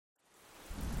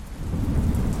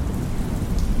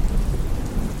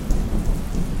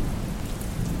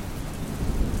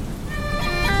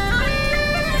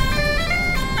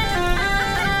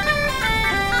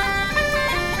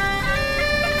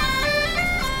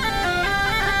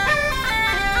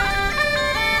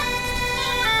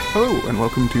Hello, and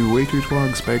welcome to Way Too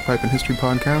Twog's Bagpipe and History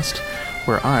Podcast,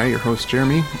 where I, your host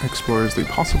Jeremy, explores the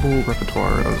possible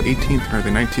repertoire of 18th and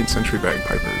early 19th century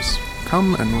bagpipers.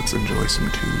 Come and let's enjoy some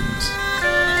tunes.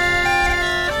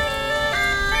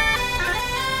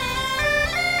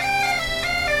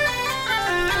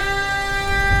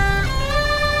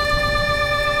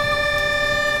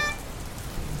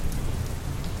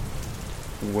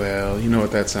 Well, you know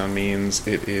what that sound means.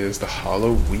 It is the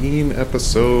Halloween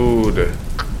episode.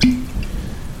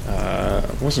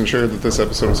 I wasn't sure that this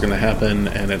episode was going to happen,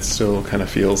 and it still kind of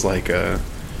feels like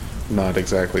not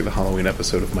exactly the Halloween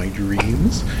episode of my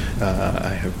dreams. I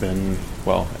have been,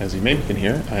 well, as you maybe can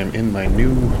hear, I'm in my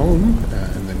new home,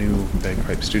 in the new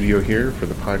Bagpipe studio here for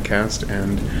the podcast,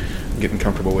 and I'm getting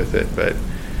comfortable with it, but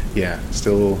yeah,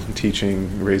 still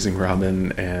teaching, raising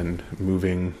Robin, and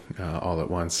moving all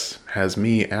at once has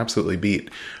me absolutely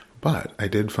beat. But I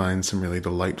did find some really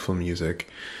delightful music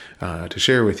to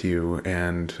share with you,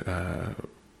 and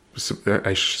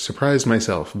I surprised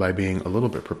myself by being a little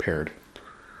bit prepared.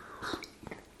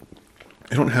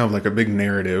 I don't have like a big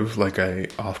narrative like I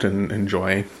often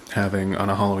enjoy having on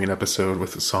a Halloween episode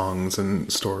with songs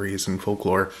and stories and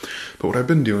folklore, but what I've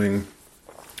been doing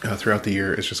throughout the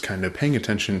year is just kind of paying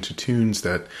attention to tunes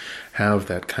that have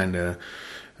that kind of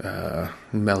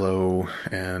mellow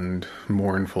and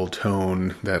mournful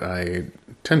tone that I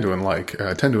tend to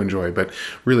enjoy, but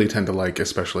really tend to like,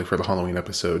 especially for the Halloween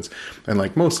episodes, and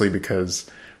like mostly because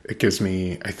it gives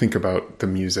me, I think about the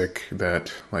music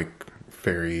that like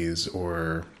fairies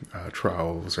or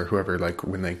trolls or whoever, like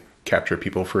when they capture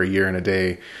people for a year and a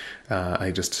day,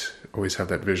 I just always have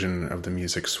that vision of the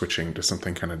music switching to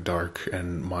something kind of dark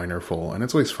and minorful, and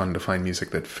it's always fun to find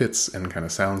music that fits and kind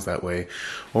of sounds that way,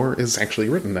 or is actually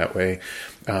written that way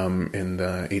in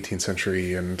the 18th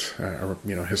century and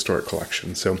historic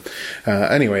collection. So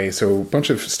anyway, so a bunch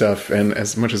of stuff, and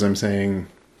as much as I'm saying,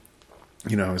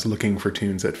 I was looking for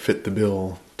tunes that fit the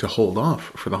bill to hold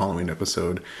off for the Halloween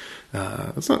episode.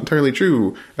 That's not entirely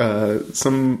true.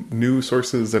 Some new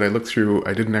sources that I looked through,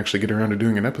 I didn't actually get around to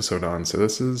doing an episode on. So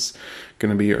this is going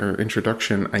to be our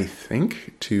introduction, I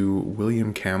think, to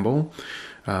William Campbell.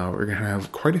 We're going to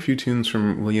have quite a few tunes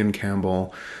from William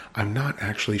Campbell. I'm not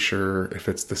actually sure if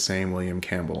it's the same William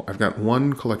Campbell. I've got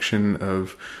one collection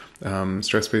of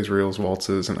Stress-Bass Reels,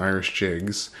 Waltzes, and Irish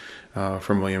Jigs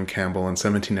from William Campbell in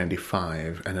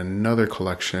 1795, and another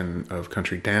collection of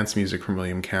country dance music from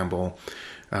William Campbell,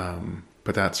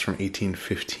 but that's from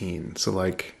 1815. So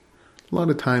like a lot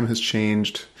of time has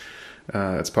changed.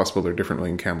 It's possible there are different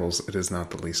William Campbells. It is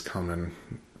not the least common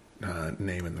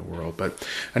name in the world. But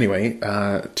anyway,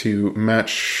 to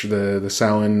match the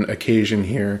Samhain occasion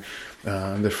here,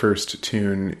 the first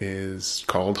tune is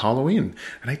called Halloween.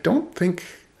 And I don't think,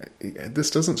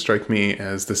 this doesn't strike me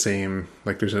as the same,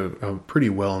 like there's a pretty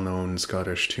well-known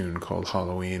Scottish tune called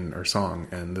Halloween or song,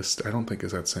 and this I don't think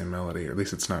is that same melody, or at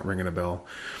least it's not ringing a bell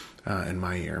in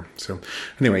my ear. So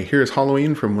anyway, here's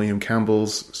Halloween from William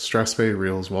Campbell's Stress-Bass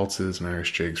Reels, Waltzes, and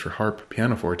Irish Jigs for harp,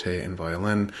 pianoforte, and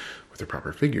violin, with the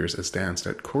proper figures as danced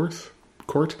at Court,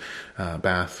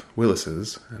 Bath,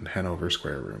 Willis's, and Hanover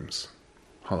Square Rooms.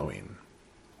 Halloween.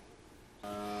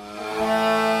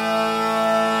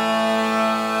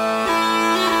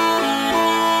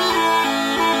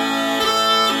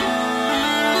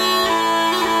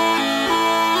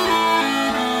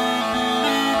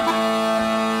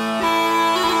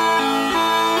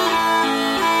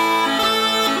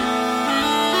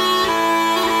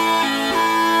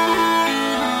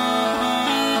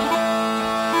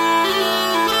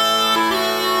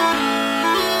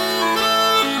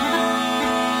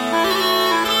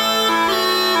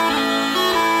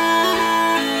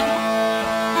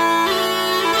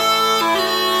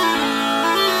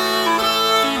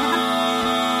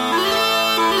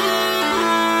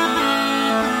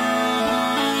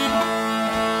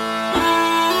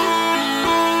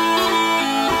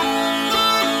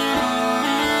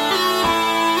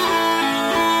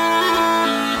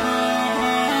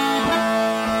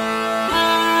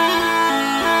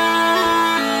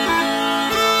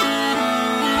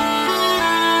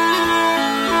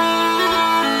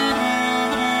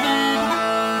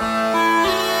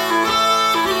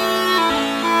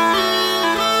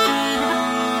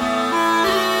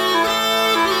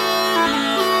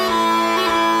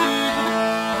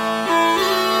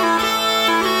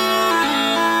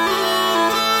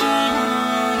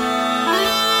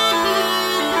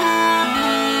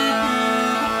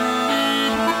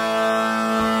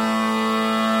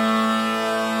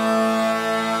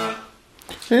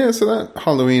 Yeah, so that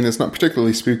Halloween is not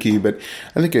particularly spooky, but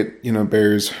I think it,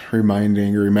 bears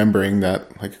reminding or remembering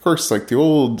that, like, of course, like the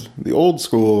old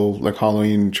school, like,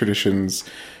 Halloween traditions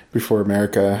before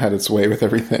America had its way with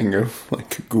everything of,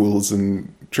 like, ghouls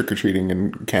and trick-or-treating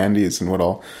and candies and what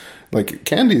all. Like,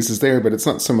 candies is there, but it's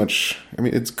not so much, I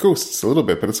mean, it's ghosts a little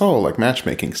bit, but it's all, like,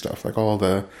 matchmaking stuff, like all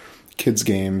the kids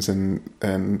games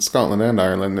and Scotland and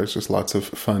Ireland. There's just lots of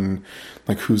fun,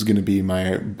 like who's going to be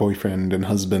my boyfriend and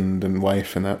husband and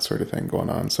wife and that sort of thing going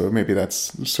on. So maybe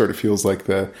that's sort of feels like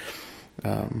the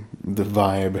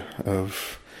vibe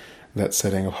of that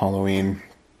setting of Halloween.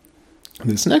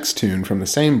 This next tune from the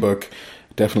same book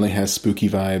definitely has spooky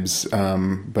vibes,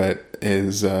 but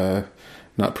is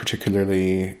not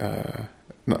particularly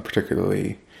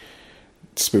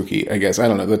spooky, I guess. I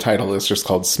don't know. The title is just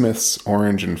called Smith's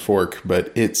Orange and Fork,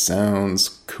 but it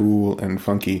sounds cool and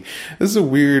funky. This is a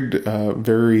weird,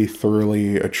 very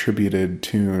thoroughly attributed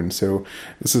tune. So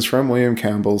this is from William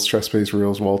Campbell's Trespass,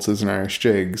 Reels, Waltzes, and Irish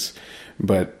Jigs,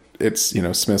 but it's,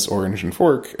 Smith's Orange and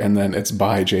Fork, and then it's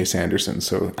by Jay Sanderson.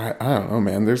 So I don't know,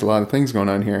 man. There's a lot of things going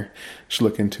on here. Should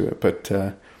look into it. But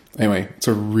anyway, it's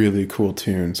a really cool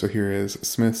tune. So here is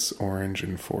Smith's Orange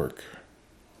and Fork.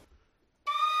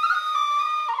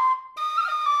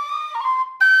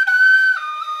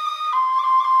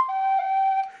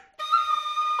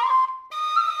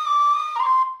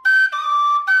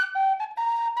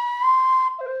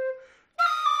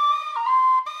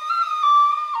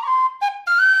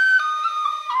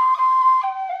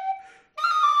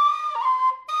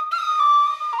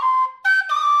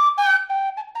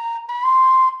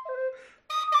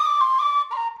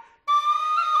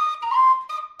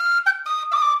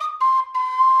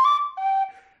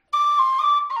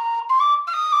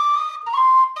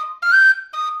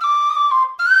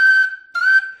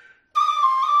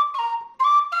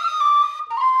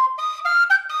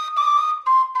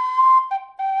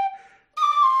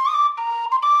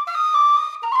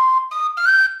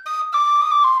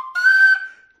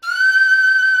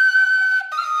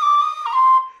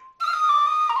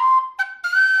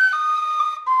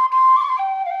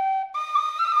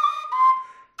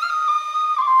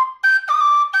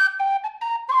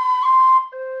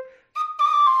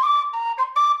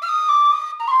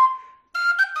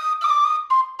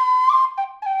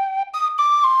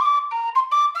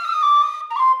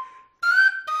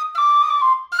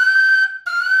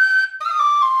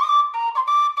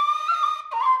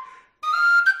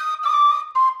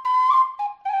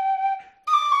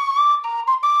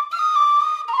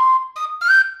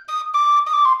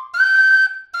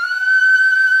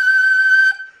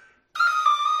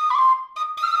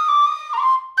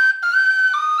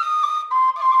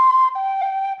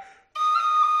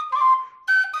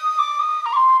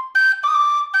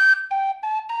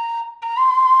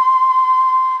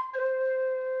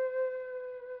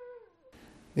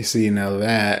 You see, now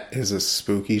that is a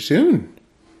spooky tune.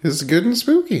 It's good and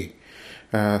spooky.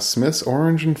 Smith's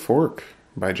Orange and Fork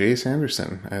by Jay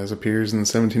Sanderson, as appears in the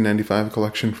 1795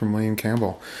 collection from William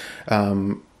Campbell.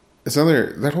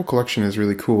 That whole collection is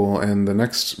really cool, and the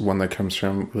next one that comes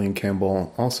from William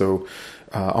Campbell also,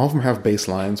 all of them have bass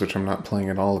lines, which I'm not playing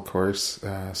at all, of course,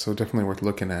 so definitely worth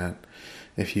looking at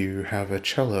if you have a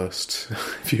cellist.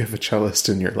 If you have a cellist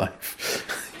in your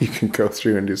life, you can go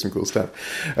through and do some cool stuff.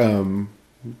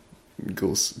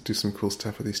 Do some cool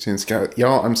stuff with these tunes.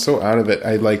 Y'all, I'm so out of it.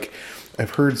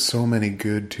 I've heard so many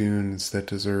good tunes that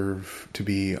deserve to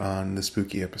be on the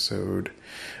spooky episode.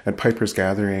 At Piper's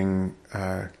Gathering,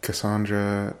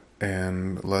 Cassandre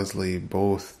and Leslie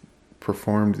both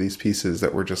performed these pieces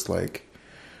that were just like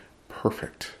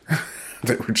perfect.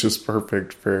 That were just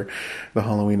perfect for the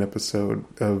Halloween episode,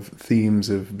 of themes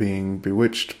of being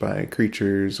bewitched by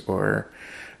creatures or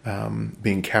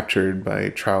being captured by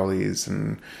trowleys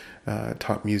and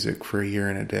taught music for a year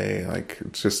and a day. Like,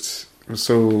 it was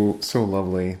so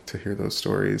lovely to hear those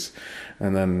stories.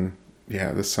 And then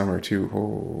this summer too.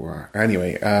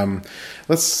 Anyway,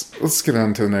 let's get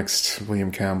on to the next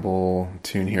William Campbell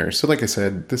tune here. So like I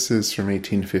said, this is from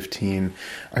 1815.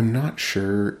 I'm not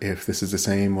sure if this is the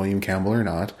same William Campbell or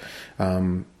not.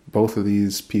 Both of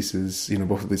these pieces,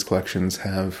 both of these collections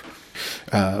have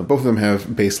both of them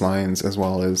have bass lines as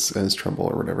well as treble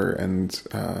or whatever, and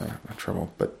not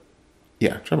treble, but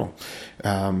treble.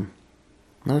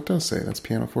 No, it does say that's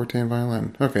pianoforte and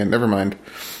violin. Okay, never mind.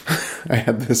 I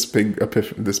had this big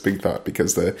thought,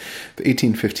 because the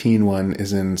 1815 one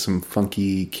is in some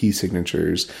funky key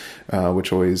signatures,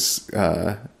 which always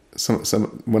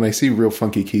some when I see real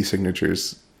funky key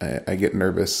signatures, I get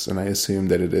nervous and I assume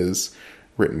that it is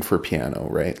written for piano,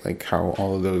 right? Like how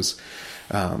all of those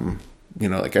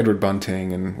like Edward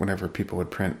Bunting, and whenever people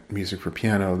would print music for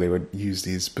piano, they would use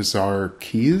these bizarre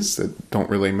keys that don't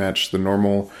really match the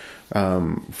normal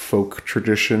folk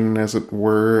tradition, as it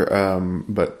were,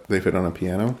 but they fit on a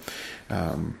piano.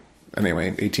 Anyway,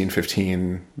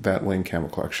 1815, that Wayne Campbell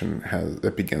collection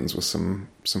that begins with some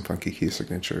funky key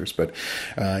signatures. But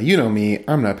you know me,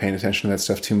 I'm not paying attention to that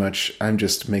stuff too much. I'm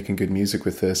just making good music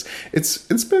with this.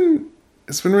 It's been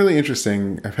really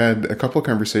interesting. I've had a couple of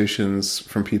conversations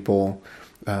from people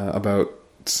about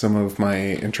some of my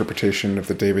interpretation of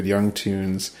the David Young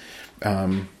tunes.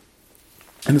 And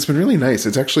it's been really nice.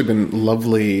 It's actually been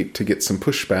lovely to get some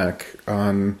pushback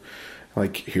on,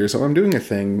 like, here's how I'm doing a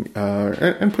thing.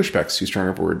 And pushback's too strong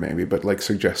of a word maybe, but like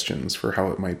suggestions for how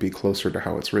it might be closer to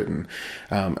how it's written.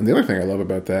 And the other thing I love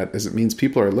about that is it means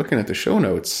people are looking at the show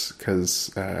notes,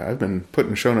 because I've been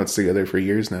putting show notes together for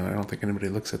years now. I don't think anybody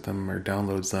looks at them or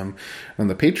downloads them. On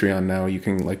the Patreon now, you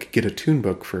can like get a tune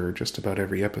book for just about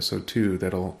every episode too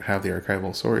that'll have the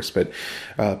archival source. But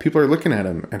people are looking at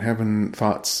them and having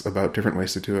thoughts about different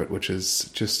ways to do it, which is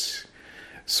just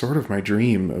sort of my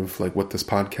dream of like what this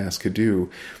podcast could do.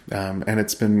 And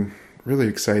it's been really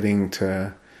exciting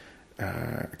to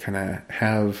kind of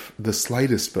have the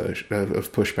slightest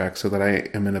of pushback, so that I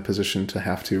am in a position to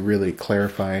have to really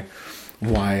clarify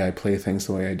why I play things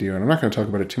the way I do. And I'm not going to talk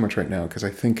about it too much right now, because I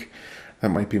think that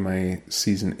might be my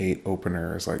season 8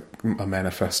 opener, as like a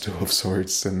manifesto of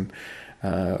sorts, and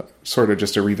sort of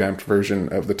just a revamped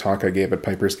version of the talk I gave at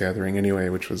Piper's Gathering anyway,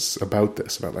 which was about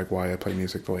this, about like why I play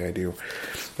music the way I do.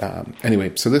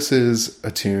 Anyway, so this is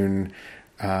a tune.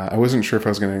 I wasn't sure if I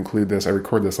was going to include this. I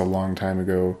recorded this a long time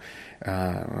ago.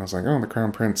 I was like, oh, the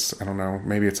Crown Prince. I don't know.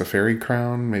 Maybe it's a fairy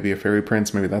crown, maybe a fairy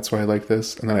prince. Maybe that's why I like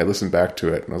this. And then I listened back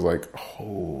to it and I was like,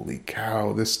 holy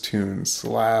cow, this tune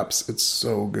slaps. It's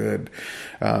so good.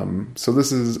 So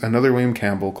this is another William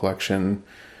Campbell collection.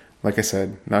 Like I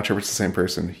said, not sure if it's the same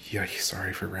person. Yeah,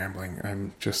 sorry for rambling.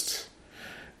 I'm just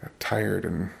tired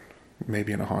and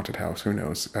maybe in a haunted house. Who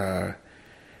knows?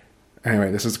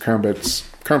 Anyway, this is Crown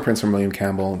Prince from William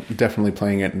Campbell. Definitely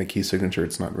playing it in a key signature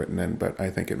it's not written in, but I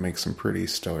think it makes some pretty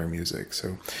stellar music.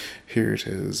 So here it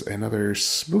is, another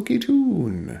spooky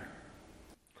tune.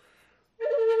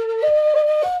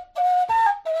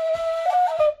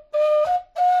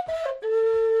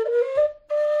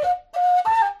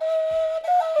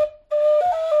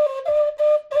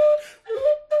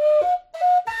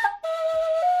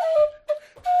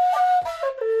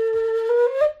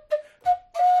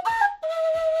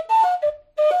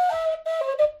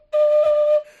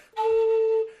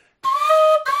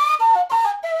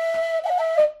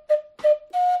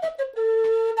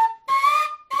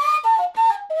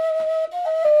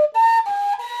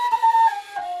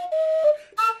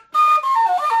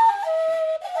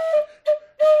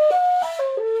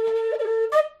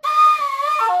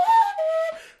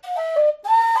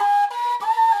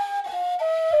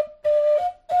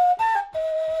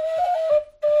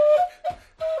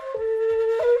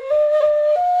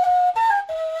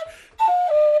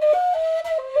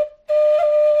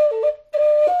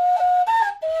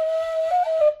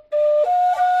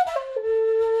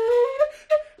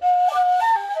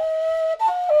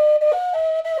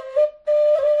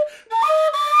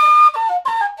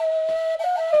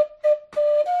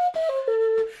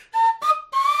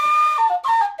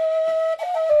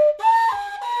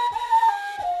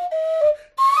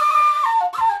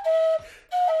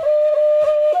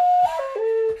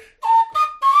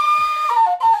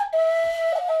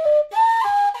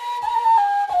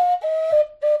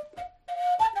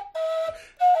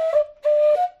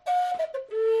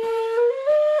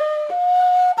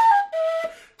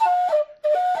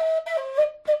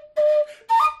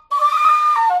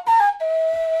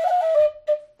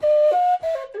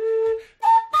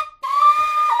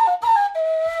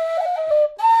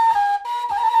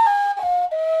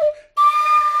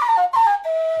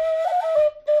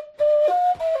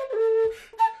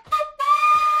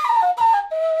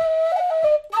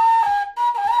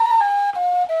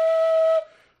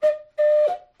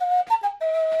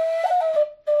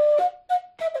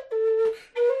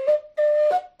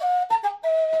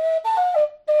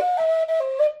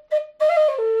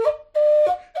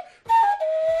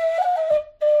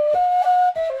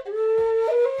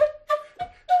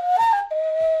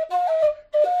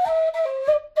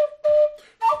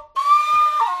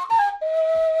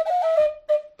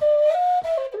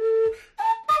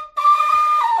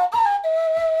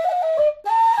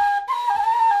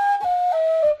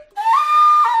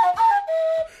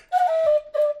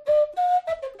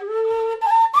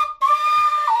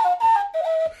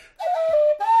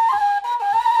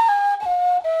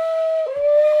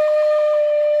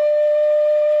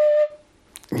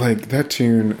 like that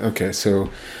tune. Okay, so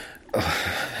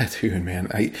that tune, man.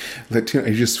 That tune.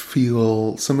 I just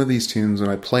feel some of these tunes when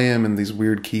I play them in these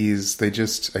weird keys.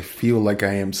 I feel like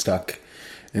I am stuck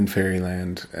in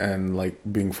fairyland and like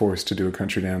being forced to do a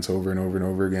country dance over and over and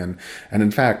over again. And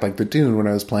in fact, like the tune when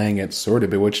I was playing it sort of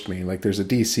bewitched me. Like there's a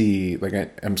DC.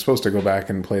 Like I'm supposed to go back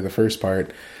and play the first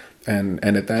part and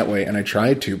end it that way, and I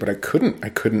tried to, but I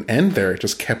couldn't end there. It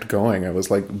just kept going. I was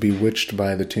like bewitched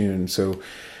by the tune. So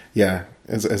yeah,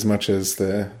 as much as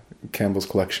the Campbell's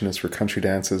collection is for country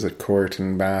dances at court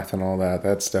and Bath and all that,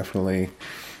 that's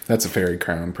a fairy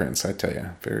crown prince, I tell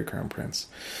you. Fairy crown prince.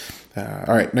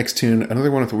 All right, next tune, another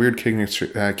one with a weird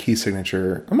key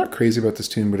signature. I'm not crazy about this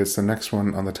tune, but it's the next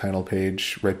one on the title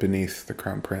page, right beneath the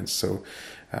crown prince. So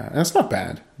and it's not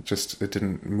bad. It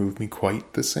didn't move me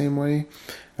quite the same way.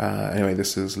 Anyway,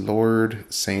 this is Lord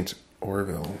St.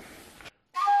 Orville.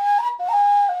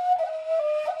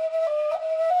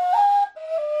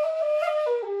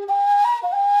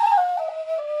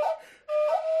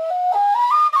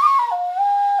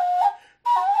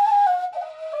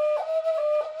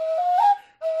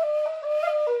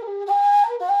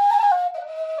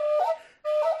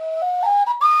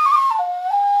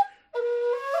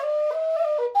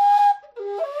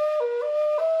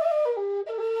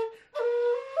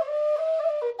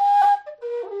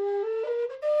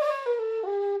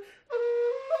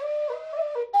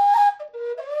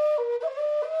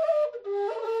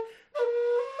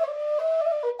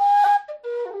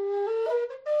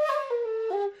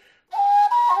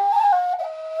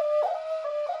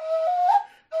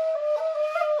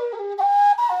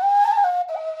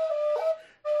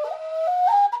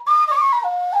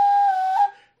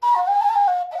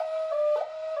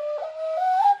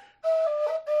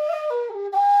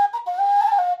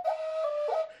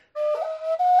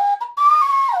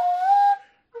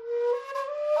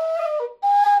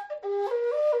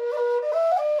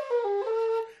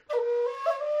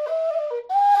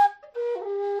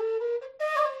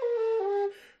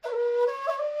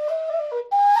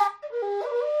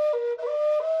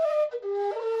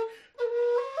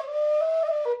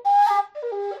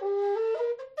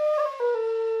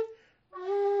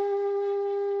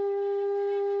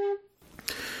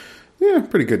 Yeah,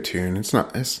 pretty good tune. It's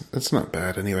not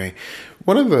bad anyway.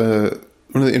 One of the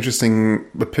interesting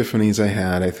epiphanies I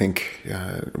had, I think,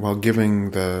 while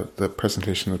giving the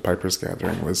presentation at Piper's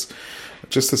Gathering was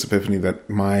just this epiphany that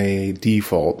my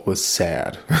default was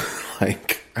sad.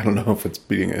 Like, I don't know if it's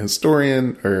being a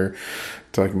historian or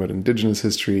talking about Indigenous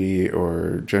history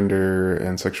or gender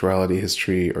and sexuality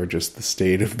history or just the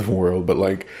state of the world, but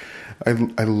like,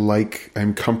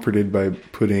 I'm comforted by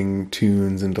putting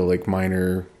tunes into like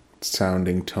minor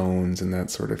sounding tones and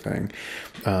that sort of thing.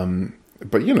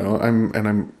 But you know,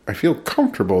 I feel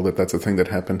comfortable that that's a thing that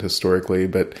happened historically,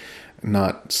 but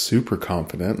not super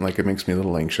confident. Like it makes me a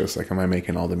little anxious. Like, am I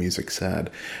making all the music sad?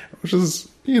 Which is,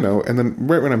 you know, and then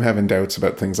right when I'm having doubts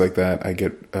about things like that, I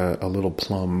get a little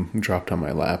plum dropped on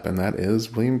my lap, and that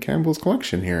is William Campbell's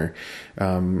collection here.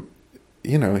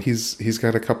 You know, he's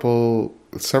got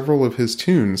several of his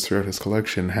tunes throughout his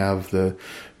collection have the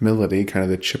melody, kind of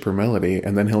the chipper melody,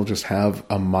 and then he'll just have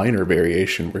a minor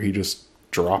variation where he just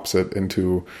drops it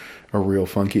into a real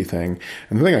funky thing.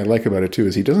 And the thing I like about it too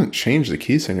is he doesn't change the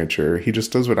key signature. He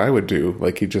just does what I would do.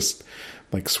 Like he just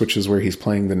like switches where he's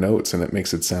playing the notes, and it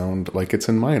makes it sound like it's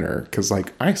in minor. Cause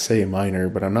like I say minor,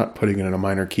 but I'm not putting it in a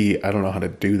minor key. I don't know how to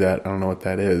do that. I don't know what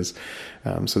that is.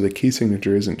 So the key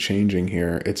signature isn't changing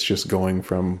here. It's just going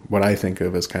from what I think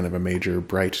of as kind of a major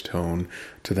bright tone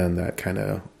to then that kind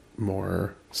of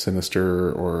more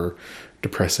sinister or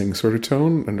depressing sort of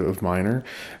tone of minor.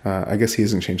 I guess he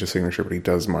hasn't changed the signature, but he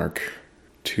does marks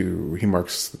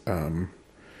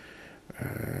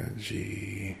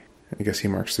G. I guess he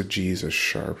marks the G's as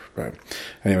sharp. But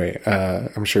anyway,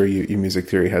 I'm sure you music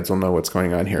theory heads will know what's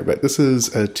going on here. But this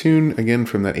is a tune, again,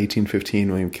 from that 1815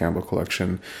 William Campbell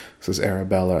collection. This is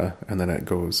Arabella, and then it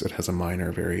has a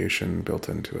minor variation built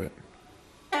into it.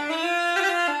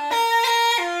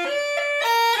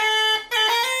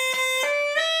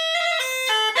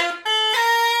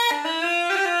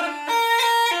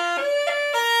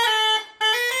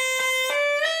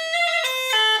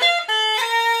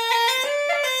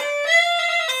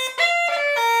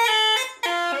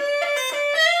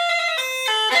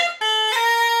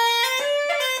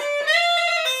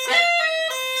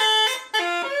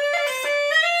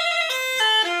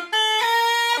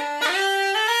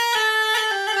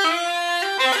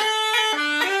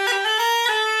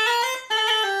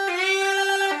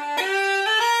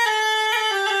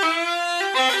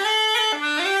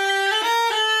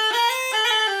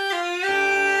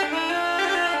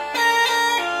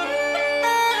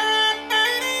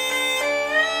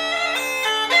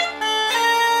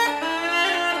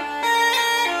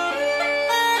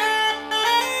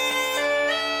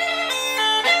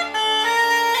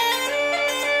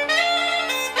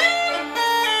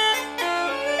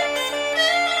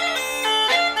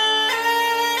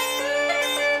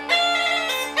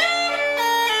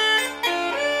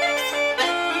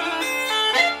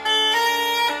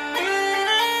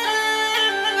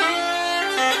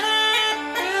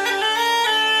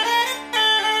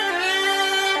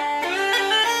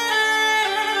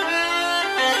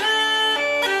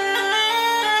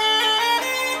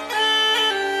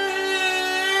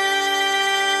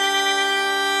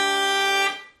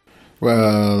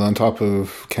 Well, on top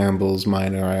of Campbell's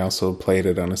minor, I also played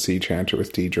it on a C chanter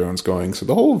with D drones going, so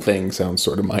the whole thing sounds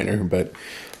sort of minor, but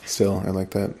still, I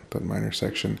like that minor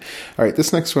section. All right,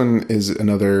 this next one is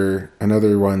another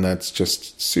one that's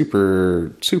just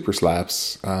super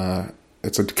slaps.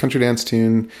 It's a country dance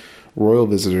tune, Royal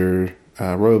Visitors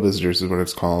is what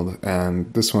it's called,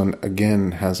 and this one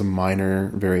again has a minor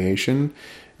variation,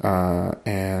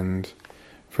 and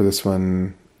for this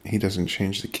one, he doesn't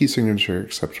change the key signature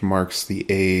except marks the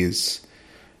A's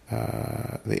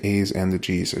and the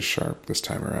G's as sharp this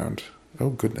time around. Oh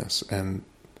goodness! And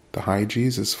the high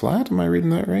G's is flat. Am I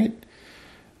reading that right?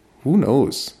 Who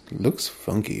knows? It looks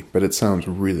funky, but it sounds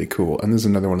really cool. And this is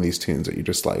another one of these tunes that you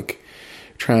just like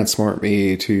transport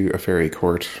me to a fairy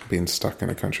court, being stuck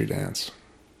in a country dance.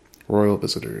 Royal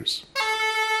Visitors.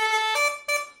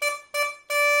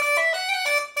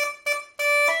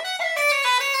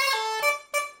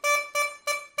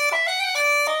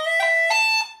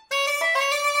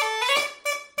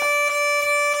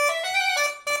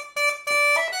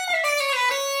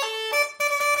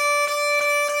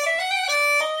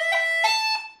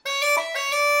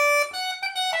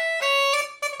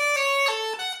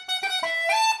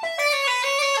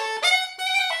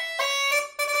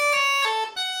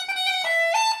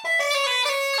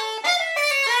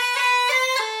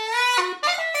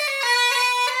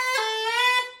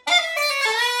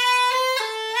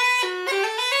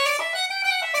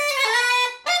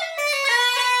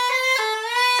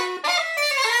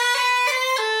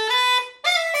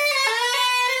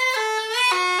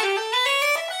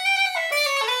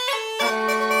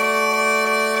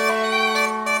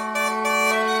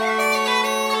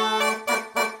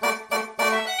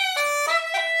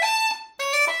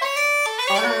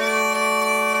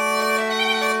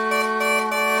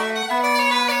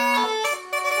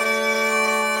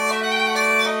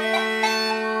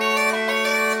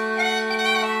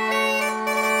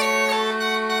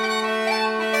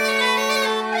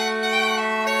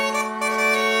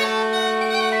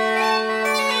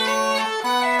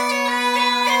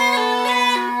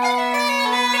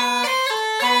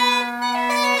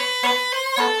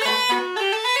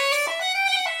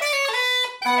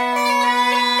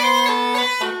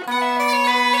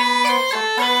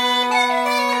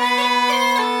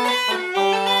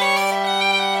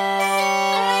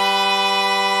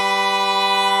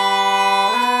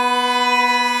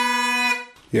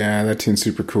 Yeah, that tune's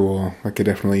super cool. I could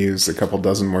definitely use a couple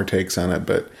dozen more takes on it,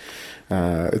 but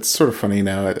it's sort of funny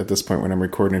now at this point when I'm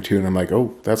recording a tune, I'm like,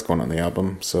 oh, that's going on the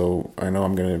album, so I know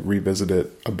I'm going to revisit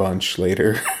it a bunch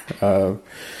later. But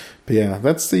yeah,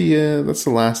 that's the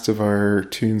last of our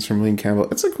tunes from Eileen Campbell.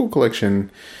 It's a cool collection.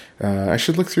 I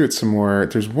should look through it some more.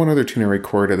 There's one other tune I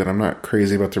recorded that I'm not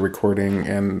crazy about the recording,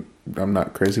 and I'm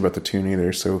not crazy about the tune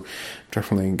either, so I'm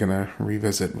definitely going to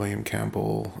revisit William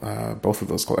Campbell, both of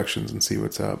those collections, and see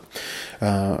what's up.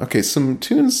 Okay, some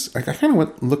tunes. I kind of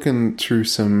went looking through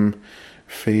some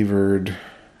favorite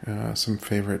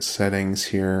settings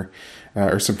here,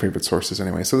 or some favorite sources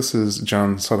anyway. So this is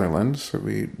John Sutherland. So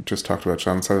we just talked about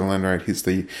John Sutherland, right? He's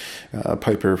the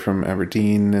piper from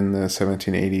Aberdeen in the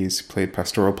 1780s. He played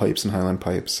pastoral pipes and highland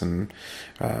pipes and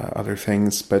other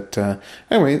things. But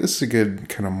anyway, this is a good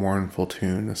kind of mournful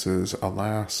tune. This is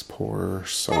Alas, Poor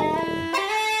Soul.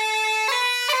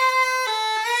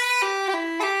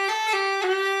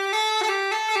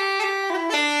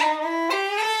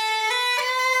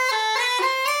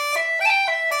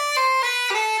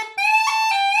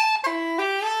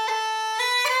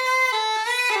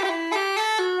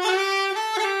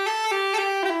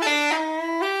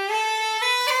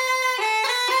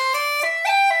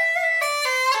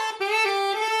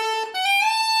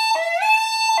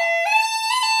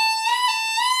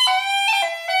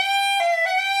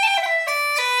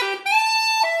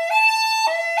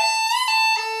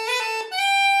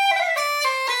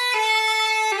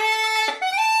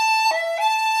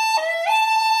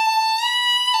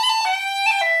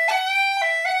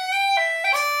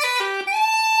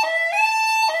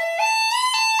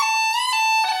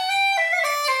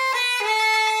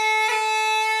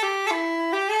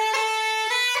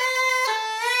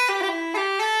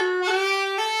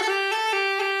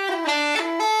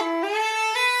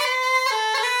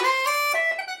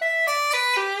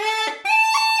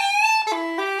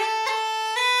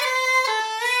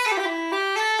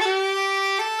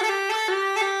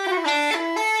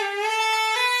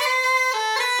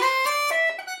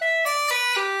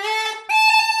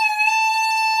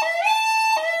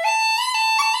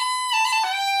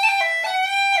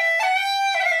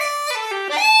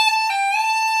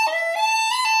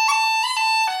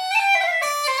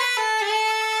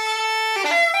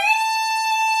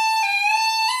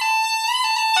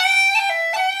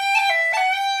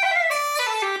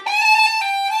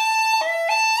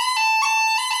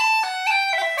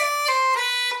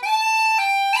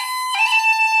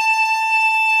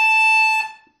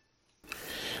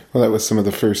 Well, that was some of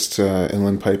the first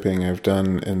inland piping I've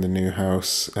done in the new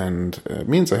house, and it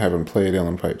means I haven't played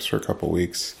inland pipes for a couple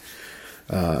weeks.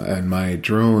 And my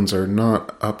drones are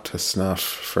not up to snuff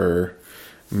for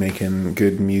making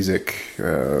good music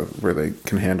where they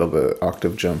can handle the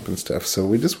octave jump and stuff. So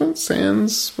we just went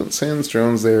sans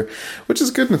drones there, which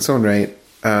is good in its own right.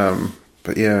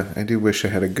 But yeah, I do wish I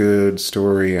had a good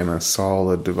story and a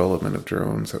solid development of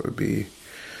drones. That would be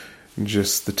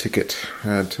just the ticket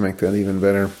to make that even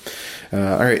better.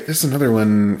 All right, this is another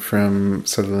one from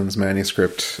Sutherland's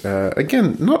manuscript.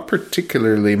 Again, not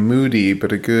particularly moody,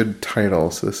 but a good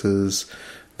title. So this is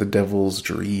The Devil's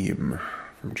Dream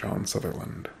from John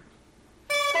Sutherland.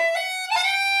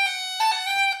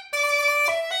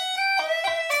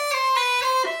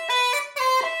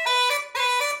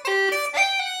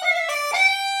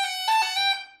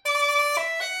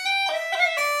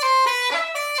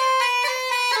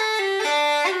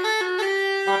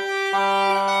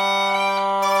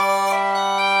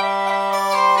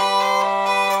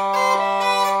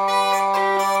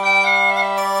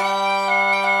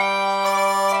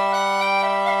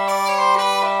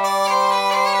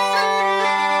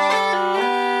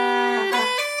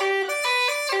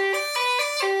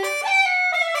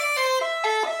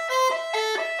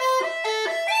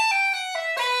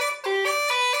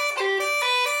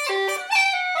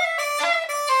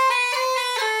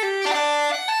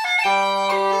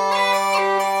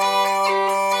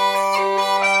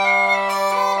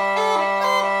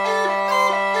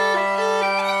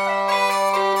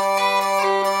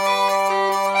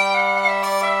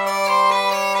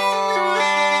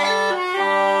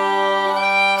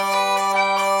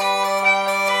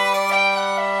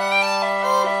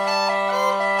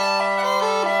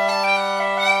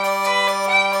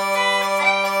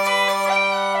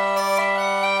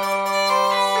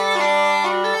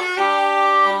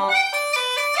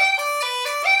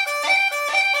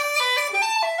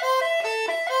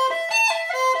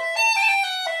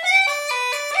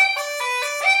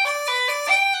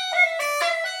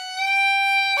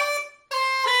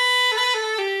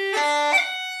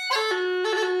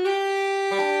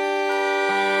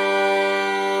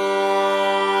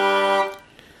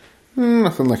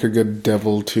 Nothing like a good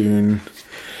devil tune.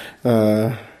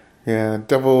 Yeah,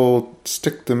 Devil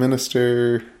Stick the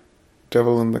Minister,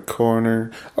 Devil in the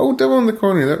Corner. Oh, Devil in the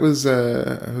Corner. That was,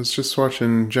 I was just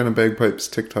watching Jenna Bagpipes'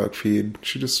 TikTok feed.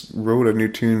 She just wrote a new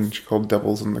tune she called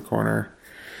Devils in the Corner.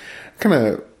 Kind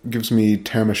of gives me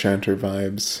Tam O'Shanter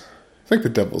vibes. I think the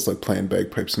Devil's like playing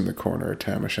bagpipes in the corner of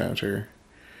Tam O'Shanter.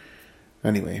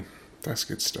 Anyway, that's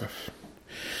good stuff.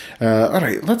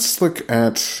 Alright, let's look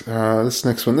at this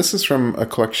next one. This is from a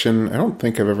collection I don't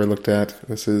think I've ever looked at.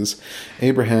 This is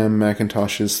Abraham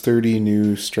McIntosh's 30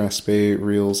 New Strasbourg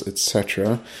Reels,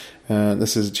 etc.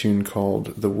 This is a tune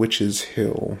called The Witch's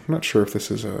Hill. I'm not sure if this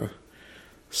is a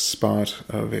spot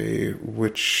of a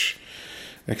witch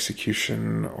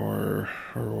execution or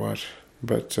what.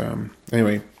 But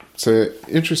anyway, it's an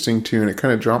interesting tune. It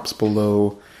kind of drops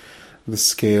below the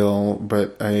scale,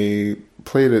 but I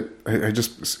played it.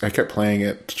 I kept playing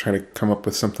it to try to come up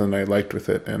with something I liked with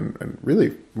it, and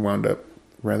really wound up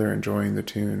rather enjoying the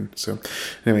tune. So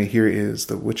anyway, here is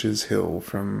The Witch's Hill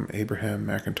from Abraham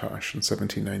McIntosh in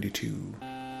 1792.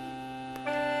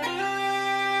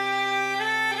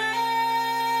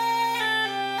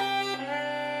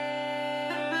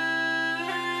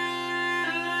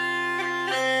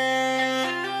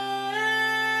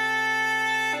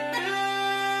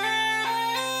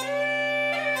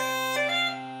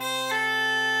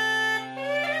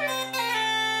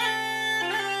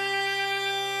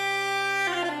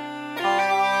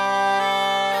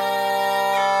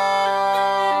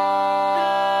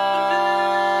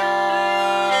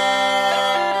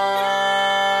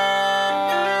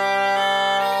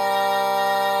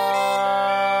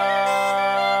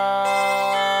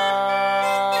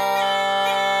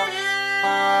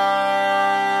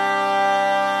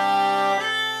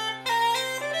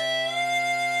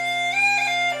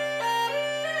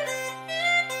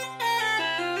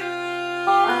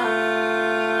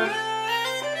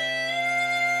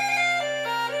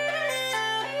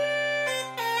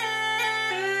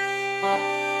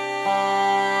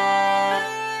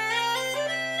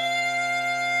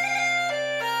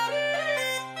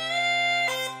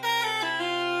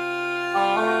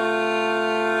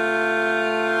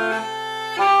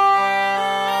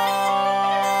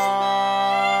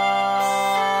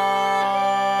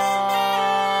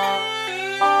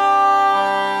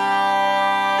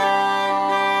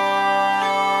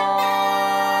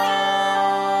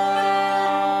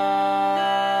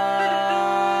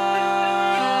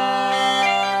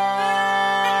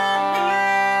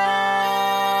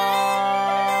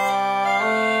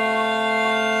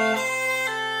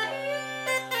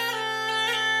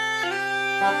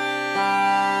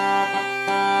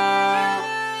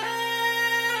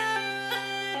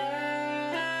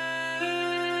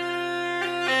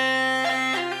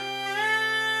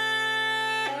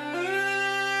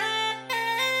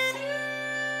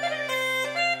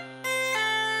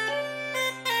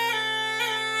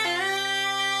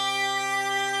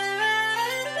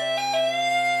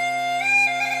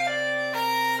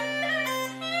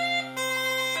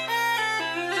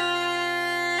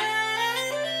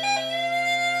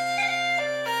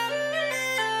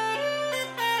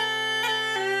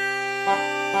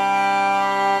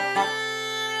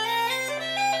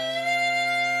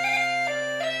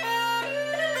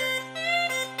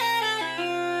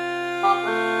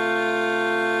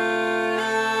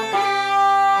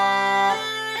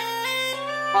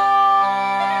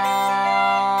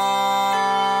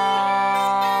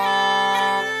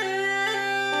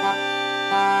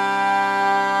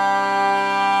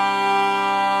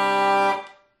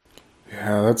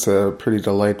 that's a pretty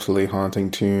delightfully haunting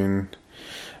tune.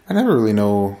 I never really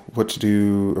know what to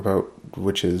do about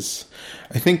witches.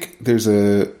 I think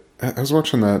I was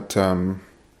watching that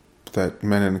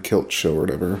Men in a Kilt show or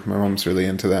whatever. My mom's really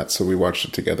into that, so we watched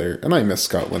it together. And I miss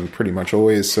Scotland pretty much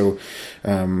always, so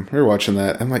we were watching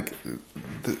that. And like,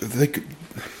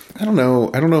 I don't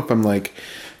know. I don't know if I'm like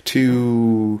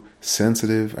too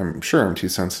sensitive. I'm sure I'm too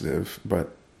sensitive,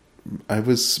 but I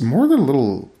was more than a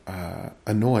little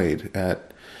annoyed at.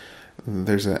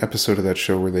 There's an episode of that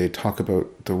show where they talk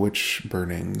about the witch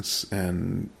burnings,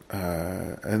 and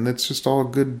it's just all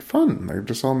good fun. They're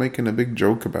just all making a big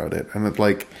joke about it, and it's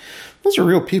like, those are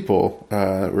real people.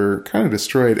 Were kind of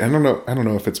destroyed. I don't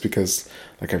know if it's because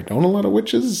like I've known a lot of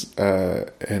witches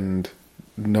and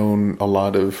known a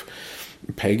lot of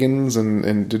pagans and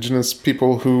indigenous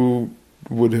people who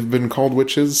would have been called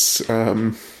witches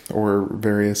or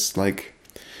various like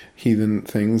heathen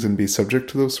things and be subject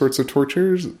to those sorts of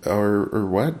tortures or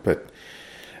what, but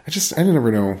I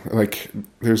never know. Like,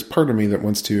 there's part of me that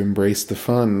wants to embrace the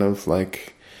fun of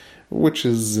like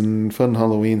witches and fun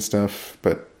Halloween stuff,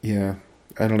 but yeah,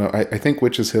 I don't know. I think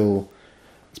Witch's Hill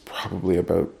is probably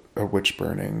about a witch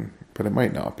burning, but it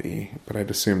might not be, but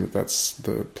I'd assume that that's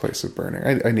the place of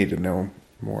burning. I need to know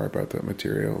more about that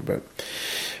material, but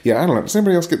yeah, I don't know. Does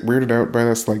anybody else get weirded out by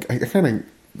this? Like, I kind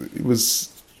of, it was,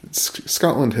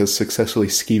 Scotland has successfully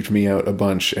skeeved me out a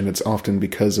bunch, and it's often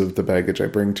because of the baggage I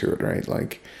bring to it, right?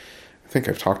 Like, I think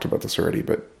I've talked about this already,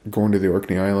 but going to the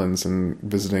Orkney Islands and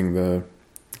visiting the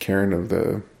cairn of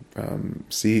the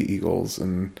sea eagles,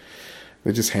 and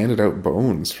they just handed out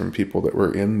bones from people that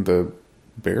were in the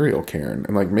burial cairn,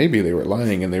 and like maybe they were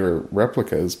lying and they were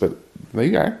replicas, but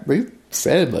they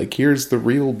said like, here's the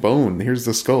real bone, here's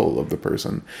the skull of the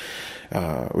person.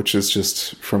 Which is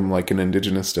just from like an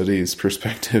indigenous studies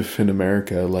perspective in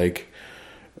America, like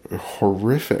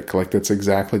horrific. Like, that's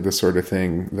exactly the sort of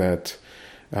thing that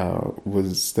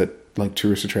like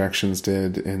tourist attractions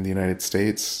did in the United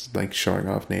States, like showing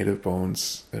off native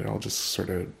bones. It all just sort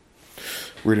of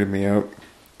weirded me out.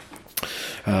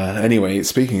 Anyway,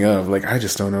 speaking of, like, I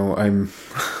just don't know. I'm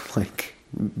like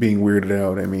being weirded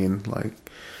out. I mean, like,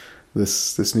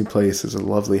 This new place is a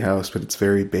lovely house, but it's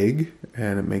very big,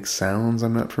 and it makes sounds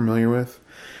I'm not familiar with.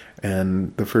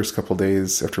 And the first couple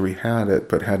days after we had it,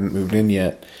 but hadn't moved in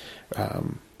yet,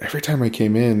 every time I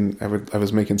came in, I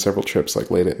was making several trips like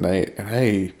late at night, and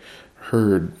I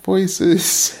heard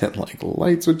voices and like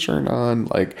lights would turn on.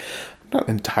 Like, I'm not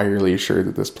entirely sure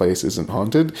that this place isn't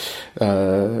haunted.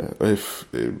 Not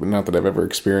that I've ever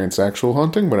experienced actual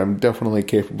haunting, but I'm definitely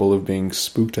capable of being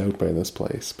spooked out by this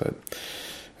place. But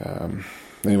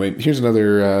anyway, here's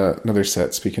another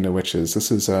set. Speaking of witches, this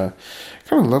is a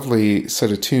kind of lovely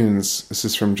set of tunes. This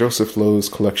is from Joseph Lowe's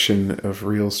collection of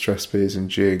reel, stress bass, and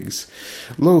jigs.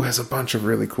 Lowe has a bunch of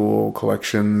really cool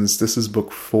collections. This is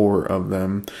book 4 of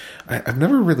them. I've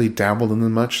never really dabbled in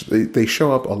them much. They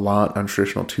show up a lot on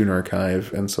Traditional Tune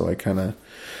Archive, and so I kind of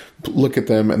look at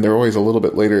them, and they're always a little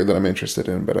bit later that I'm interested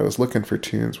in, but I was looking for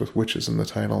tunes with witches in the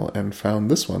title and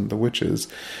found this one, The Witches,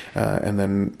 and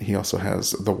then he also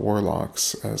has The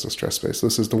Warlocks as a stress bass. So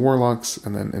this is The Warlocks,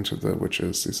 and then Into the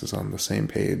Witches. This is on the same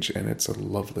page, and it's a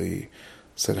lovely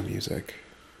set of music.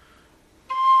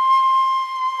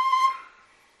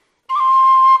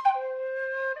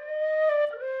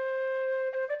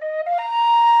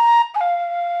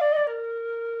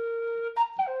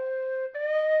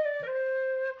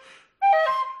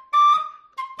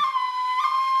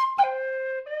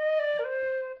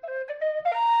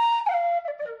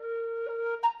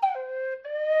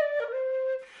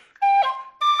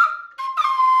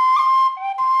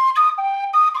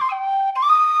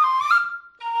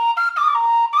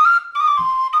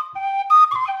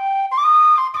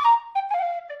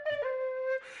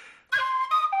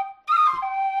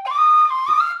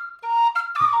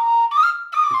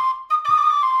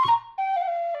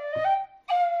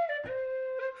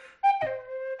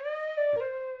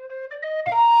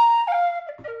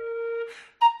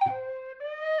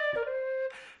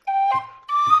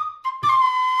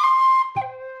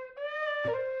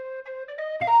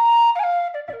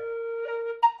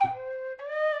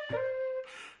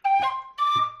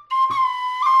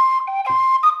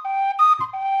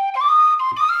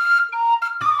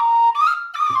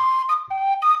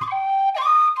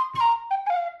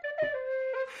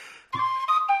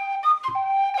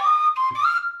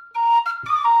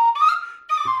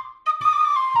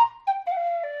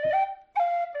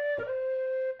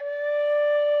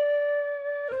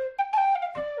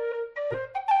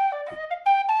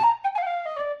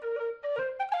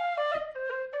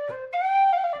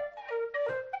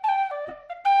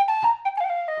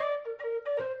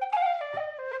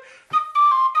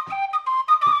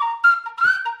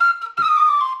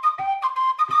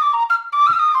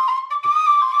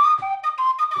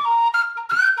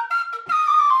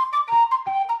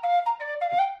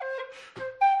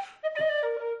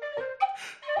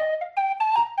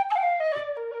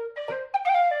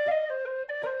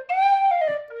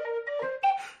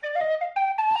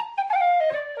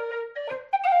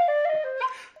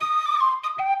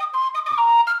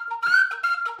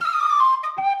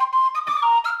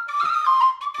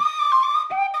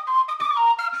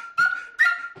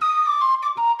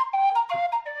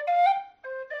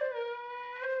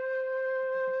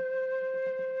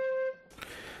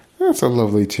 That's a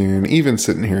lovely tune. Even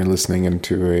sitting here listening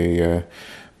into a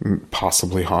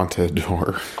possibly haunted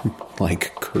or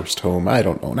like cursed home. I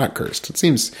don't know, not cursed. It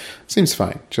seems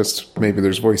fine. Just maybe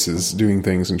there's voices doing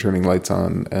things and turning lights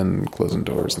on and closing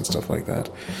doors and stuff like that.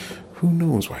 Who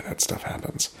knows why that stuff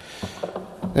happens?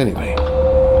 Anyway.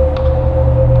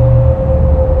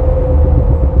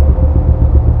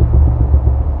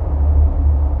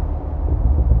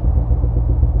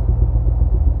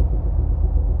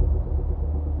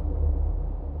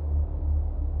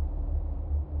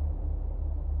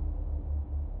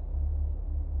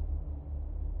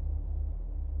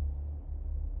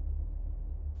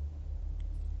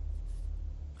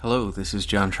 Hello, this is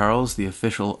John Charles, the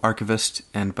official archivist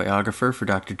and biographer for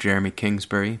Dr. Jeremy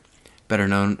Kingsbury, better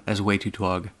known as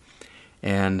E24.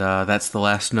 And that's the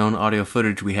last known audio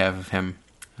footage we have of him.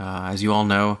 As you all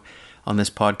know, on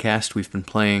this podcast we've been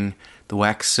playing the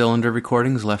wax cylinder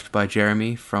recordings left by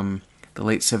Jeremy from the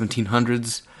late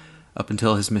 1700s up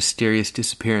until his mysterious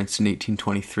disappearance in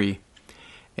 1823.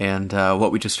 And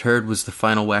what we just heard was the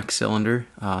final wax cylinder,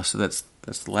 so that's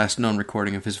the last known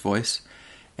recording of his voice.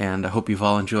 And I hope you've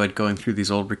all enjoyed going through these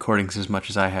old recordings as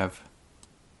much as I have.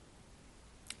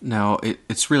 Now,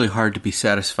 it's really hard to be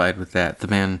satisfied with that. The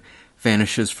man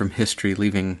vanishes from history,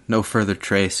 leaving no further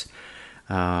trace.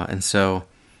 And so,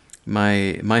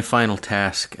 my final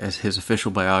task as his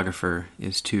official biographer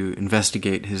is to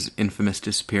investigate his infamous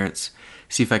disappearance,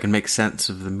 see if I can make sense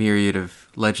of the myriad of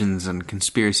legends and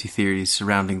conspiracy theories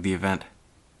surrounding the event.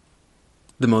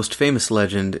 The most famous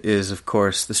legend is, of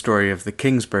course, the story of the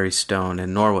Kingsbury Stone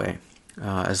in Norway.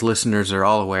 As listeners are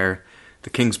all aware, the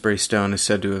Kingsbury Stone is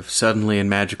said to have suddenly and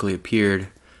magically appeared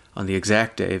on the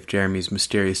exact day of Jeremy's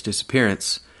mysterious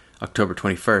disappearance, October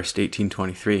 21st,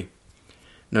 1823.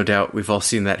 No doubt we've all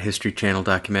seen that History Channel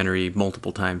documentary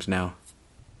multiple times now.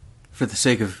 For the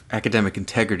sake of academic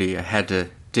integrity, I had to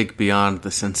dig beyond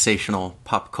the sensational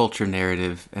pop culture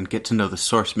narrative and get to know the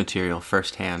source material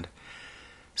firsthand.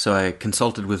 So I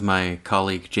consulted with my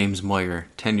colleague James Moyer,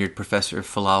 tenured professor of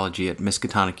philology at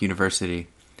Miskatonic University.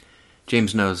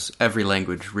 James knows every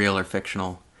language, real or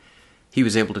fictional. He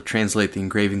was able to translate the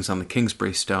engravings on the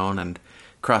Kingsbury Stone, and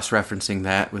cross-referencing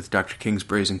that with Dr.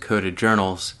 Kingsbury's encoded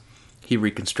journals, he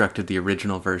reconstructed the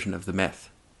original version of the myth.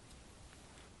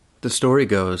 The story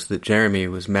goes that Jeremy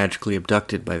was magically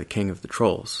abducted by the king of the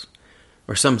trolls,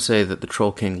 or some say that the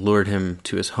Troll King lured him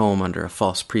to his home under a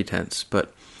false pretense,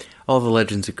 but all the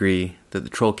legends agree that the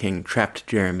Troll King trapped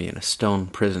Jeremy in a stone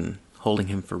prison, holding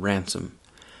him for ransom.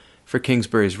 For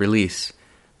Kingsbury's release,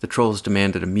 the trolls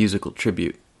demanded a musical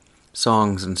tribute,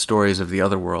 songs and stories of the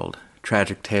otherworld,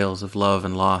 tragic tales of love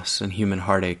and loss and human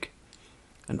heartache.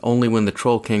 And only when the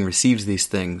Troll King receives these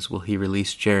things will he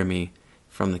release Jeremy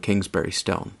from the Kingsbury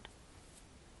Stone.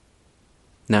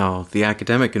 Now, the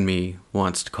academic in me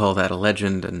wants to call that a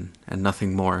legend and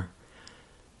nothing more,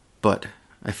 but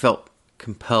I felt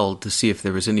compelled to see if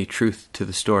there was any truth to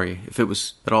the story, if it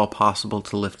was at all possible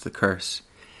to lift the curse.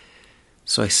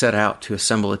 So I set out to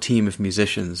assemble a team of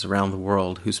musicians around the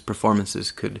world whose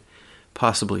performances could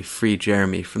possibly free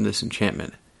Jeremy from this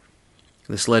enchantment.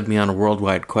 This led me on a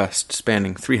worldwide quest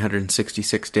spanning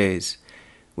 366 days,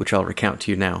 which I'll recount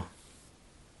to you now.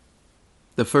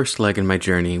 The first leg in my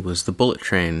journey was the bullet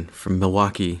train from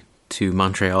Milwaukee to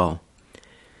Montreal,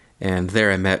 and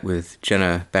there I met with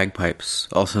Jenna Bagpipes,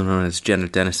 also known as Jenna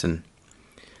Dennison.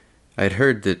 I had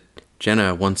heard that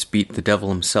Jenna once beat the devil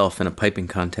himself in a piping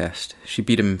contest. She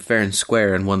beat him fair and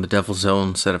square and won the devil's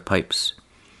own set of pipes.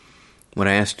 When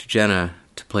I asked Jenna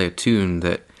to play a tune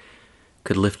that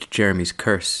could lift Jeremy's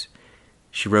curse,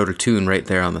 she wrote a tune right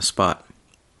there on the spot.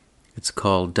 It's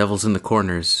called Devils in the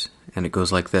Corners, and it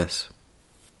goes like this.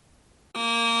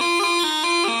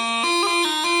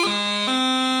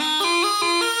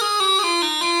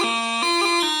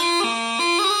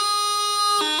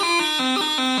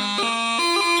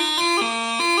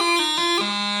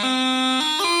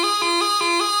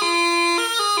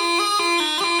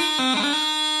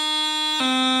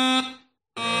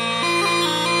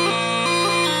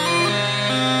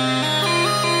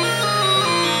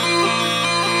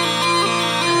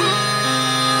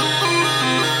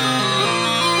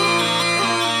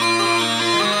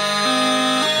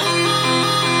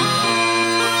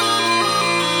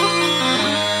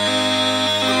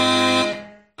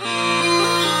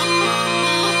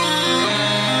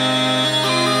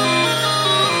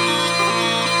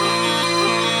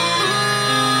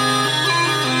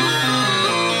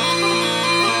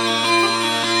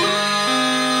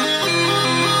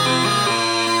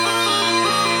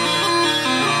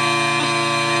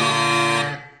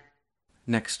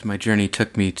 My journey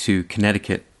took me to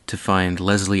Connecticut to find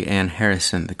Leslie Ann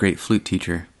Harrison, the great flute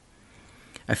teacher.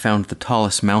 I found the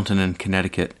tallest mountain in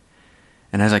Connecticut,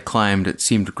 and as I climbed, it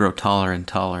seemed to grow taller and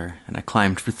taller, and I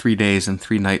climbed for 3 days and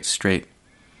 3 nights straight.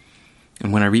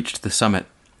 And when I reached the summit,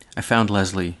 I found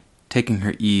Leslie, taking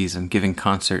her ease and giving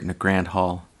concert in a grand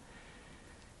hall.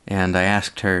 And I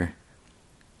asked her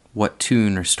what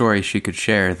tune or story she could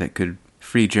share that could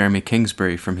free Jeremy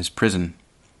Kingsbury from his prison,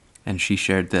 and she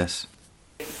shared this.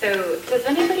 So, does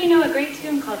anybody know a great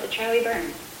tune called The Trowie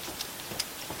Burn?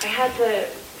 I had the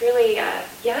really,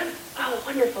 yeah? Oh,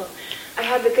 wonderful. I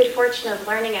had the good fortune of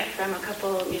learning it from a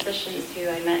couple musicians who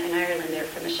I met in Ireland. They were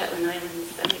from the Shetland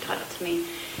Islands, and they taught it to me.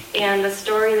 And the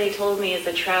story they told me is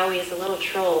a Trowie is a little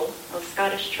troll, a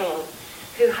Scottish troll,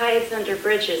 who hides under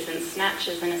bridges and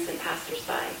snatches innocent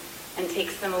passers-by and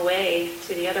takes them away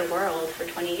to the other world for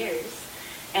 20 years.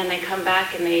 And they come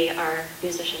back and they are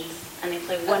musicians, and they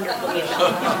play wonderful music.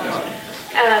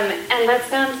 And that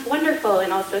sounds wonderful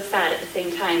and also sad at the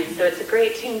same time. So it's a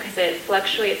great tune because it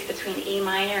fluctuates between E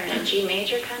minor and a G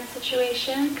major kind of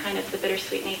situation, kind of the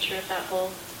bittersweet nature of that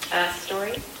whole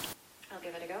story. I'll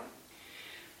give it a go.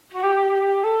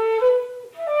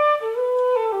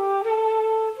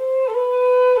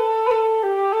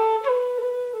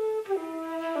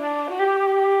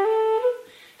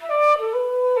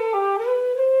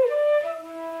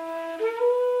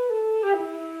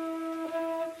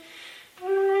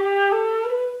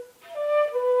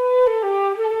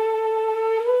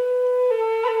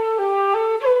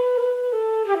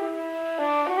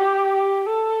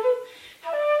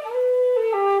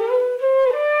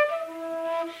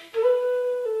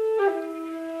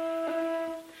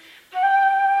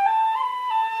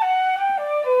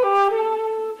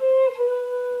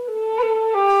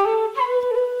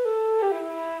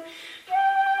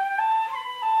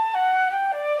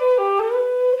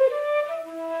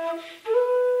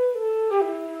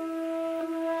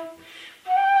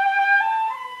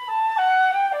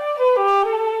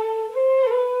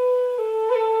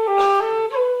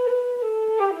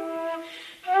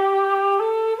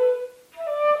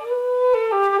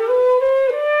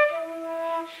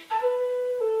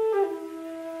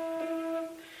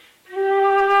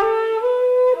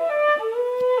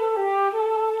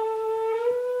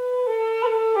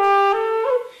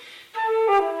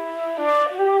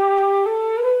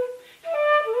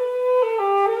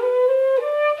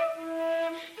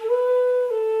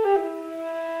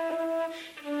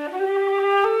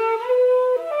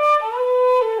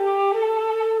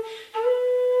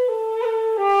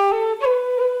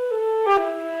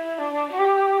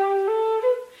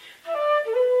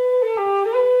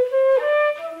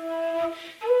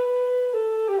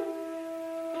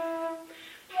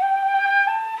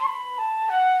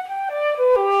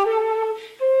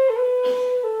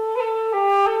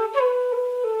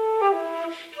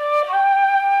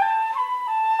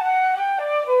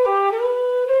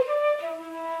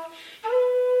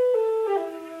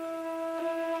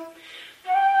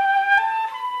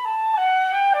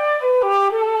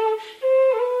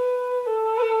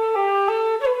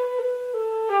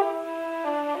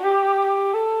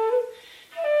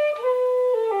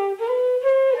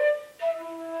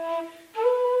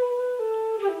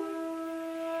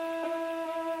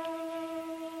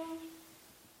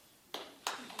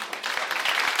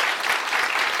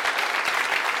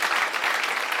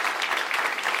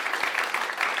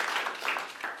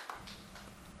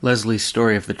 Leslie's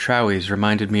story of the Trowies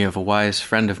reminded me of a wise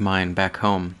friend of mine back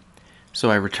home,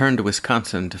 so I returned to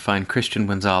Wisconsin to find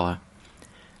ChristianWandzala.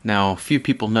 Now, few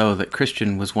people know that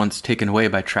Christian was once taken away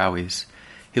by Trowies.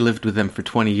 He lived with them for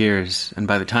 20 years, and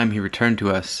by the time he returned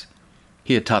to us,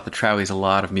 he had taught the Trowies a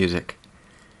lot of music.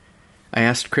 I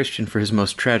asked Christian for his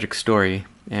most tragic story,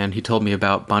 and he told me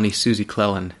about Bonnie Susie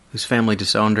Cleland, whose family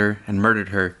disowned her and murdered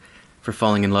her for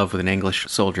falling in love with an English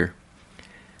soldier.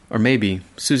 Or maybe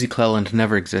Susie Cleland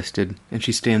never existed, and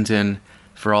she stands in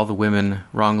for all the women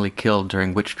wrongly killed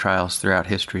during witch trials throughout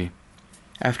history.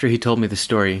 After he told me the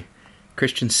story,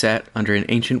 Christian sat under an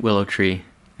ancient willow tree,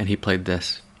 and he played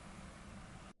this.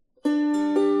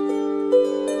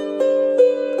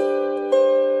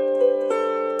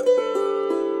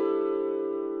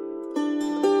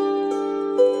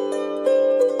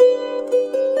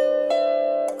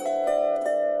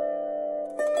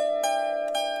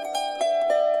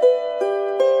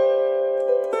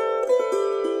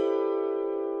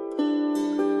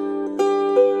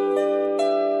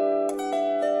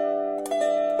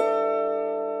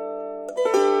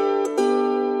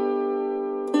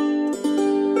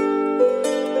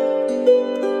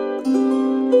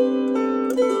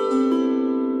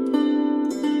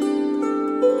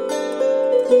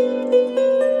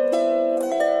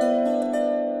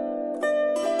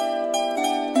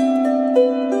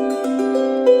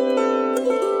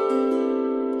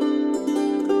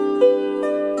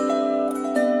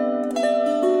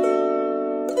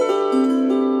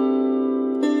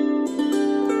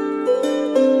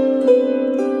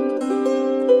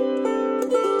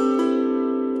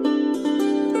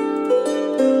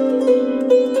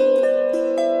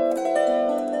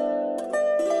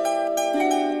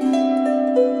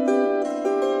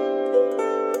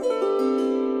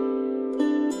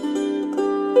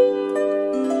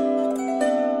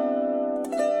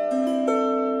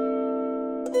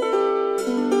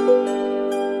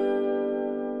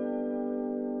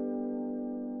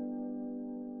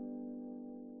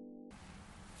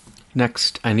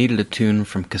 Next, I needed a tune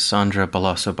from Cassandre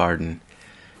Balosso-Bardin.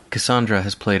 Cassandra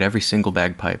has played every single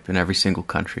bagpipe in every single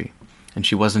country, and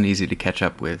she wasn't easy to catch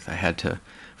up with. I had to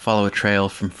follow a trail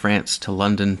from France to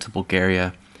London to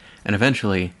Bulgaria, and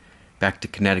eventually back to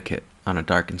Connecticut on a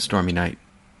dark and stormy night.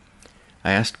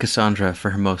 I asked Cassandra for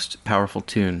her most powerful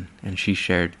tune, and she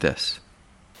shared this.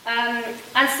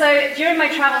 And so during my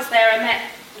travels there, I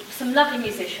met some lovely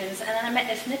musicians, and then I met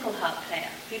this nickel harp player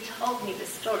who told me this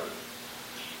story.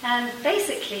 And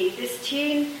basically, this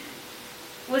tune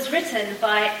was written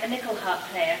by a nickel harp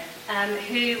player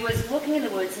who was walking in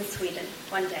the woods in Sweden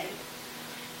one day,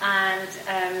 and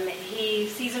he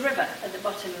sees a river at the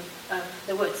bottom of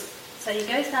the woods. So he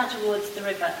goes down towards the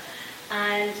river,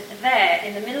 and there,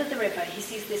 in the middle of the river, he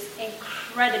sees this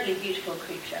incredibly beautiful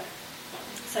creature.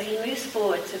 So he moves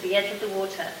forward to the edge of the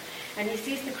water, and he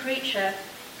sees the creature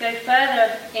go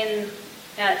further in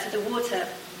to the water,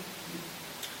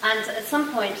 and at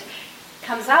some point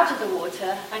comes out of the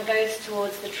water and goes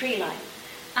towards the tree line.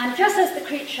 And just as the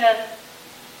creature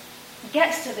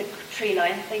gets to the tree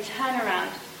line, they turn around,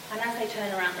 and as they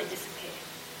turn around, they disappear.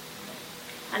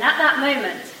 And at that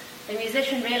moment, the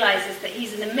musician realizes that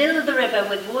he's in the middle of the river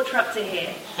with water up to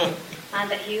here,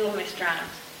 and that he almost drowned.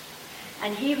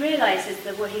 And he realizes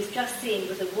that what he's just seen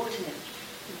was a water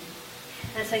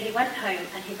nymph. And so he went home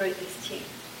and he wrote this tune.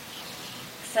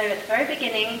 So at the very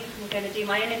beginning, I'm going to do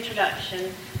my own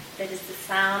introduction. That is the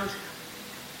sound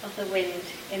of the wind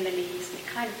in the leaves. And it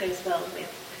kind of goes well with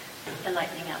the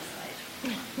lightning outside.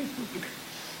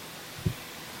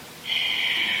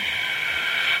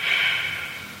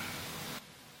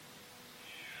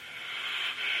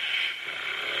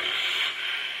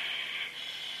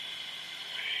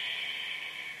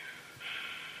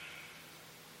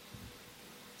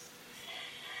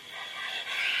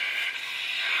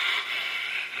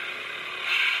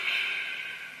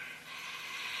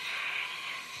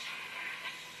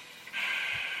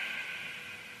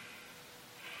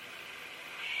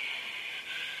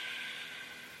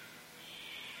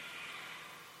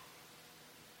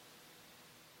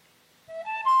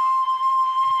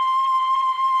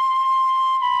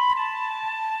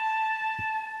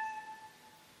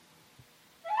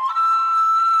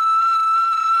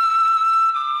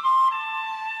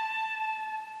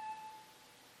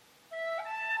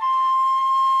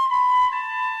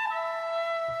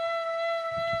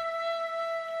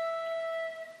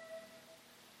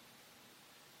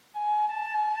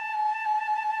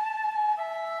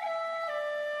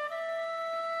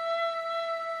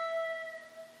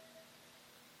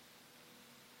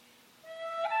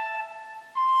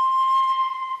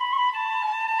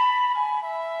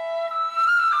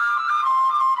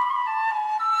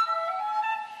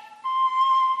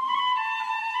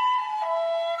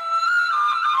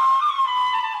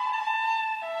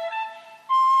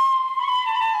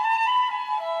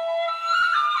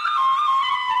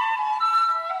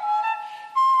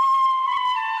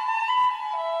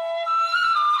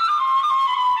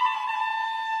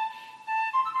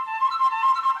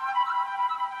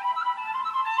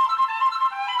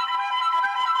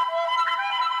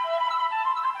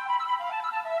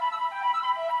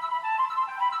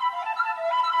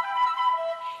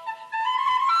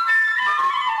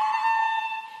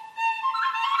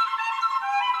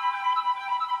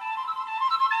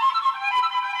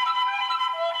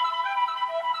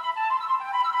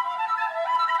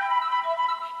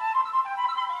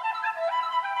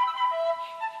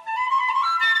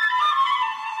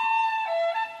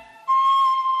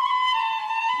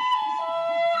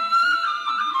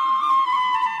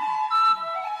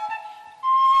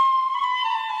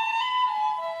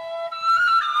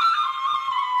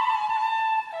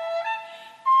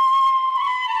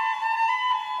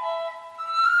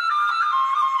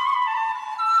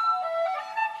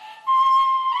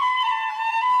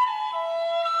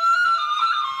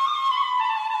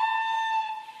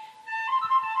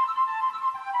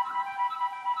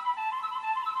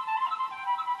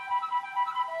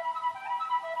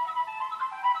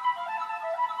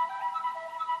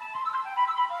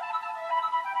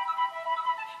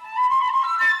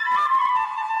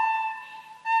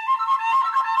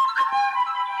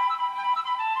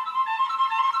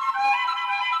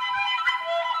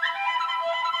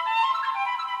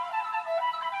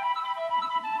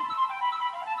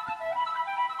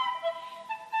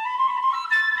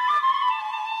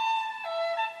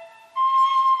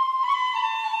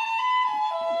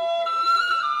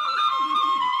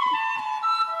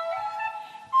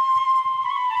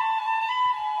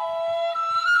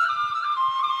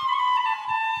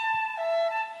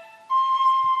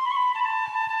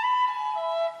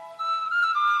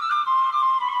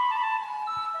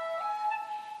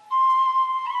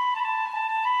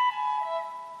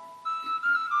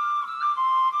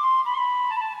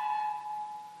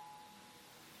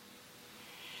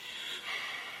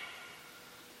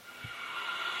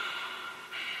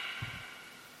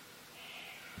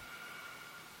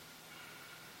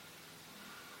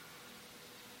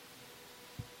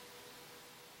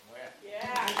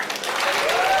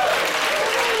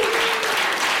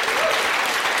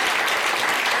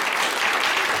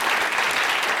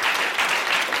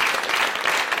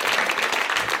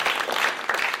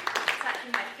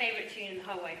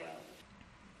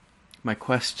 My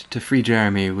quest to free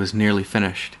Jeremy was nearly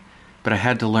finished, but I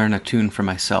had to learn a tune for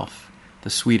myself, the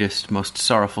sweetest, most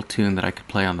sorrowful tune that I could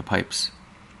play on the pipes.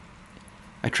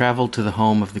 I traveled to the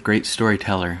home of the great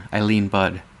storyteller, Eileen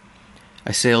Budd.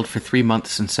 I sailed for 3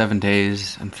 months and 7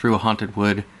 days, and through a haunted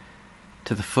wood,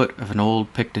 to the foot of an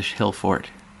old Pictish hill fort.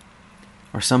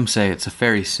 Or some say it's a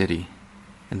fairy city,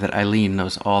 and that Eileen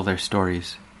knows all their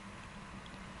stories.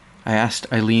 I asked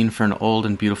Eileen for an old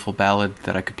and beautiful ballad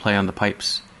that I could play on the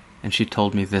pipes, and she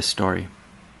told me this story.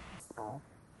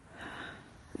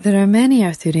 There are many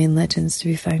Arthurian legends to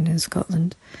be found in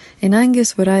Scotland. In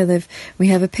Angus, where I live, we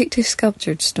have a Pictish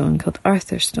sculptured stone called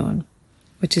Arthur's Stone,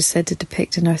 which is said to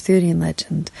depict an Arthurian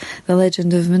legend, the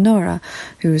legend of Menora,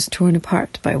 who was torn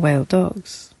apart by wild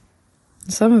dogs.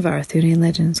 Some of our Arthurian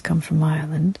legends come from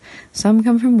Ireland, some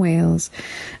come from Wales,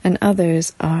 and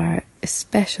others are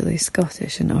especially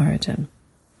Scottish in origin.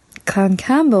 Clan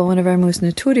Campbell, one of our most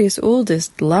notorious,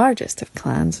 oldest, largest of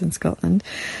clans in Scotland,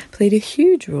 played a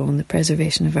huge role in the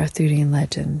preservation of Arthurian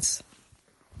legends.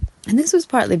 And this was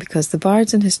partly because the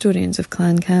bards and historians of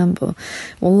Clan Campbell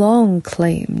long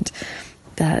claimed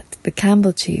that the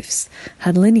Campbell chiefs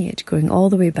had lineage going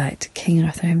all the way back to King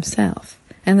Arthur himself,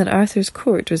 and that Arthur's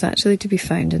court was actually to be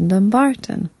found in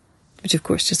Dumbarton, which of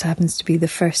course just happens to be the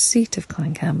first seat of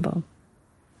Clan Campbell.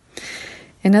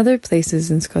 In other places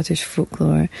in Scottish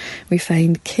folklore, we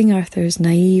find King Arthur's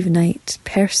naive knight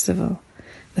Percival,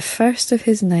 the first of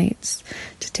his knights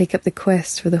to take up the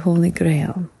quest for the Holy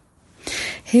Grail.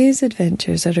 His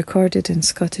adventures are recorded in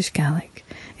Scottish Gaelic,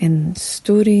 in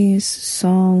stories,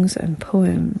 songs and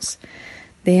poems.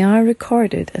 They are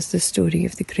recorded as the story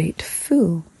of the Great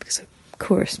Fool, because of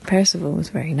course Percival was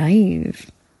very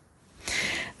naive.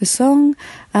 The song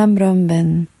Amram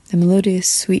Ben, the melodious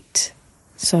sweet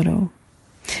sorrow,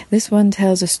 this one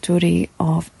tells a story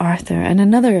of Arthur and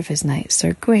another of his knights,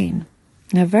 Sir Gawain.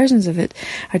 Now, versions of it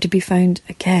are to be found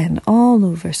again all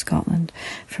over Scotland,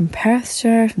 from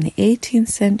Perthshire from the 18th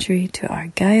century to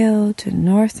Argyll to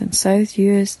North and South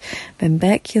Uist,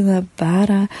 Benbecula,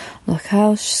 Barra,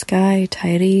 Lochael, Skye,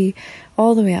 Tiree,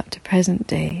 all the way up to present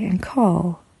day in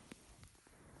Coll.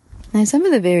 Now, some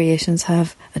of the variations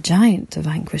have a giant to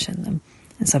vanquish in them,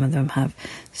 and some of them have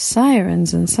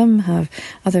sirens, and some have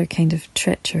other kind of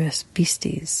treacherous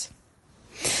beasties.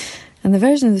 And the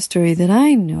version of the story that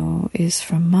I know is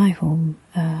from my home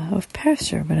of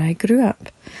Perthshire, where I grew up.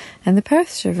 And the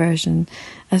Perthshire version,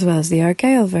 as well as the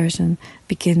Argyll version,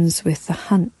 begins with the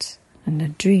hunt and a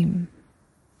dream.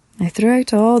 Now,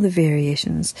 throughout all the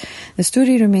variations, the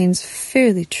story remains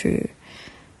fairly true.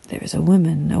 There is a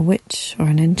woman, a witch, or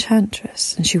an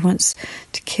enchantress, and she wants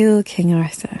to kill King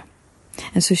Arthur.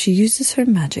 And so she uses her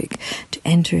magic to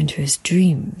enter into his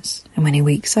dreams. And when he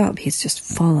wakes up, he's just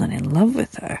fallen in love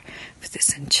with her, with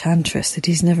this enchantress that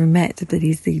he's never met, that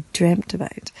he's dreamt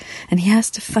about. And he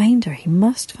has to find her. He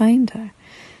must find her.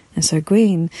 And Sir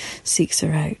Gawain seeks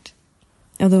her out,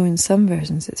 although in some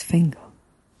versions it's Fingal.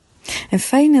 And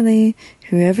finally,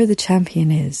 whoever the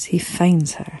champion is, he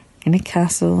finds her in a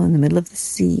castle in the middle of the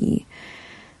sea.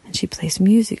 And she plays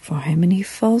music for him, and he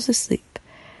falls asleep.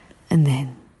 And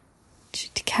then she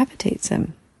decapitates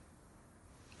him.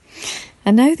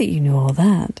 And now that you know all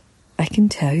that, I can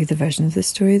tell you the version of the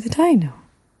story that I know.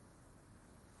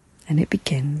 And it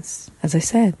begins, as I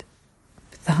said,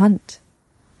 with the hunt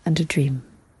and a dream.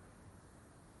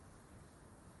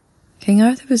 King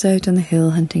Arthur was out on the hill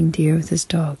hunting deer with his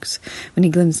dogs when he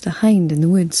glimpsed a hind in the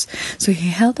woods, so he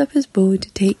held up his bow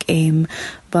to take aim,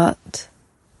 but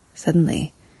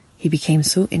suddenly he became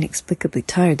so inexplicably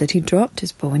tired that he dropped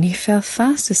his bow and he fell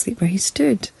fast asleep where he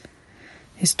stood.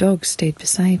 His dogs stayed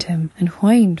beside him and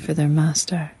whined for their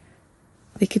master.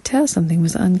 They could tell something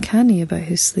was uncanny about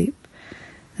his sleep,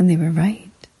 and they were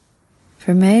right.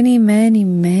 For many, many,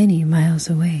 many miles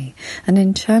away, an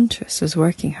enchantress was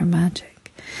working her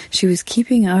magic. She was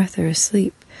keeping Arthur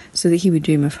asleep so that he would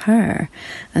dream of her,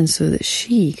 and so that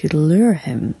she could lure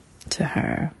him to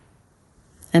her.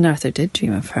 And Arthur did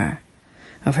dream of her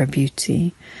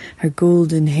beauty, her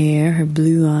golden hair, her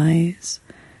blue eyes,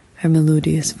 her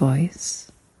melodious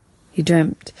voice. He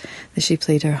dreamt that she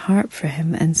played her harp for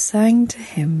him and sang to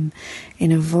him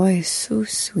in a voice so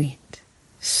sweet,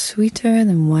 sweeter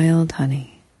than wild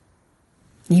honey.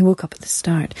 He woke up at the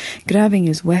start, grabbing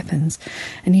his weapons,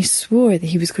 and he swore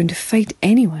that he was going to fight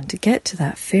anyone to get to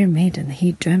that fair maiden that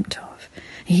he dreamt of.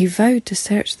 And he vowed to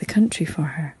search the country for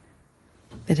her.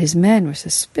 But his men were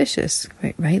suspicious,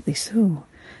 quite rightly so,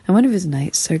 and one of his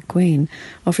knights, Sir Gawain,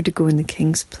 offered to go in the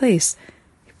king's place.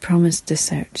 He promised to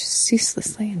search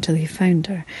ceaselessly until he found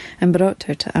her and brought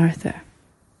her to Arthur.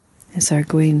 And Sir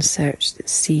Gawain searched at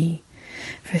sea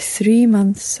for 3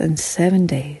 months and 7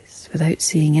 days, without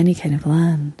seeing any kind of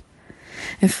land.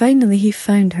 And finally he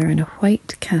found her in a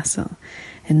white castle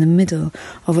in the middle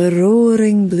of a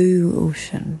roaring blue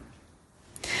ocean.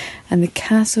 And the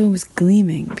castle was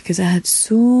gleaming because it had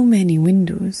so many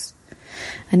windows.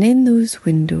 And in those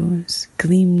windows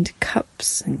gleamed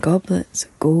cups and goblets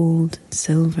of gold and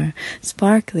silver,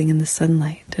 sparkling in the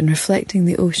sunlight and reflecting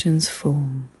the ocean's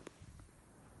foam.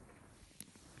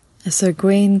 As Sir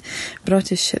Gawain brought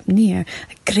his ship near,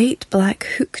 a great black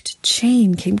hooked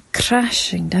chain came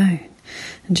crashing down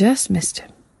and just missed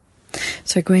him.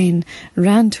 Sir Gawain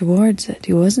ran towards it.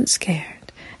 He wasn't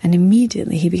scared, and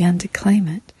immediately he began to climb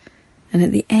it. And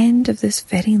at the end of this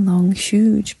very long,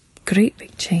 huge, great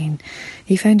big chain,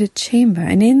 he found a chamber,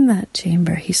 and in that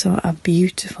chamber he saw a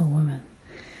beautiful woman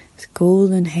with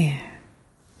golden hair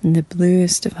and the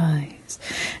bluest of eyes,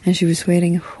 and she was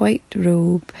wearing a white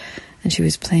robe, and she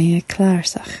was playing a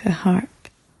clarsach, a harp.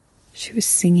 She was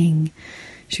singing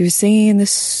in the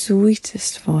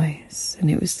sweetest voice, and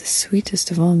it was the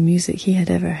sweetest of all music he had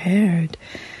ever heard,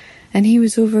 and he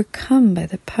was overcome by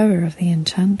the power of the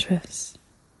enchantress.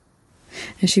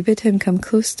 And she bid him come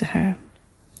close to her,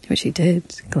 which he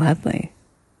did, gladly.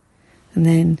 And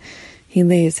then he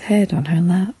lay his head on her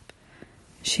lap.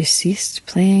 She ceased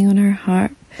playing on her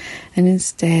harp, and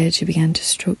instead she began to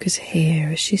stroke his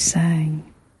hair as she sang.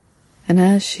 And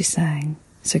as she sang,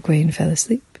 Sir Gawain fell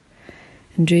asleep,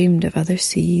 and dreamed of other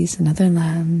seas and other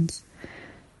lands.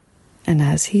 And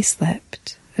as he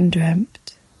slept and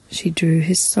dreamt, she drew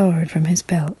his sword from his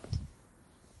belt.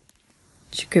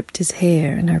 She gripped his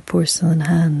hair in her porcelain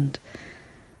hand,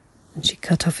 and she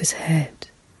cut off his head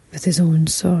with his own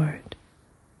sword.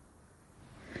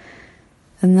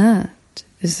 And that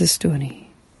is the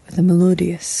story of the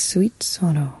melodious sweet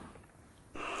sorrow.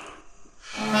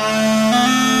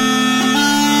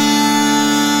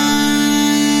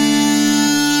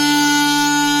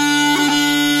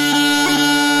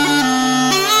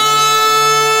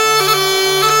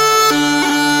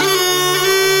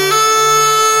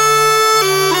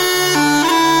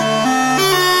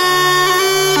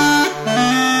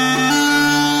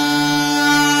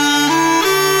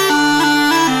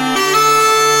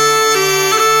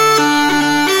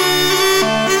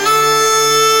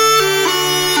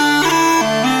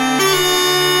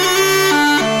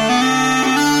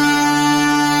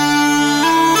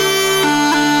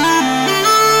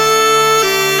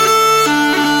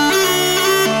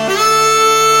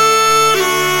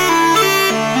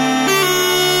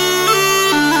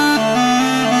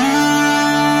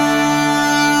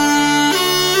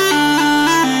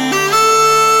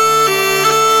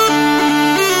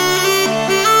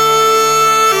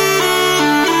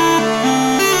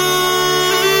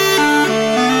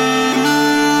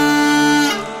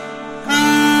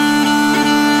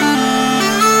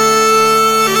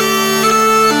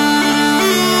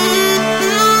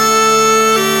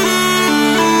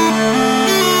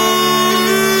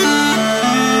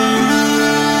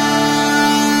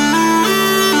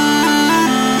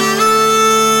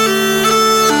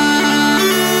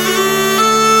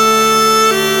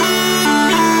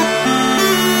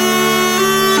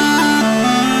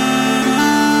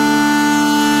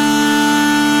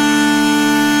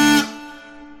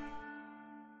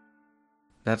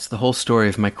 That's the whole story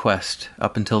of my quest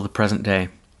up until the present day.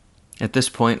 At this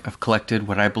point, I've collected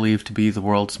what I believe to be the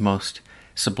world's most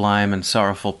sublime and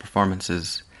sorrowful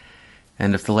performances.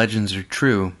 And if the legends are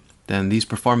true, then these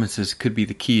performances could be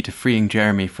the key to freeing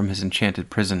Jeremy from his enchanted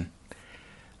prison.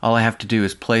 All I have to do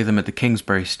is play them at the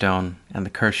Kingsbury Stone, and the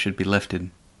curse should be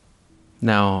lifted.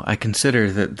 Now, I consider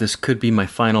that this could be my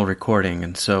final recording,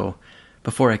 and so,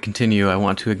 before I continue, I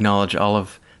want to acknowledge all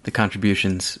of the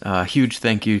contributions. A huge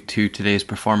thank you to today's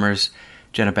performers,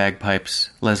 Jenna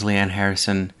Bagpipes, Leslie Ann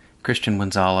Harrison,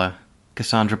 ChristianWandzala,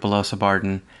 Cassandre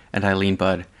Balosso-Bardin, and Eileen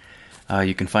Budd.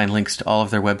 You can find links to all of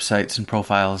their websites and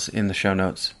profiles in the show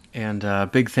notes. And a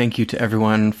big thank you to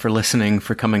everyone for listening,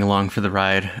 for coming along for the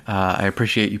ride. I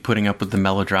appreciate you putting up with the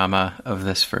melodrama of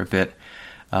this for a bit.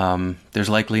 There's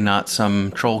likely not some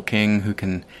troll king who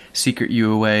can secret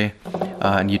you away,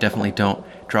 and you definitely don't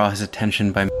draw his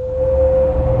attention by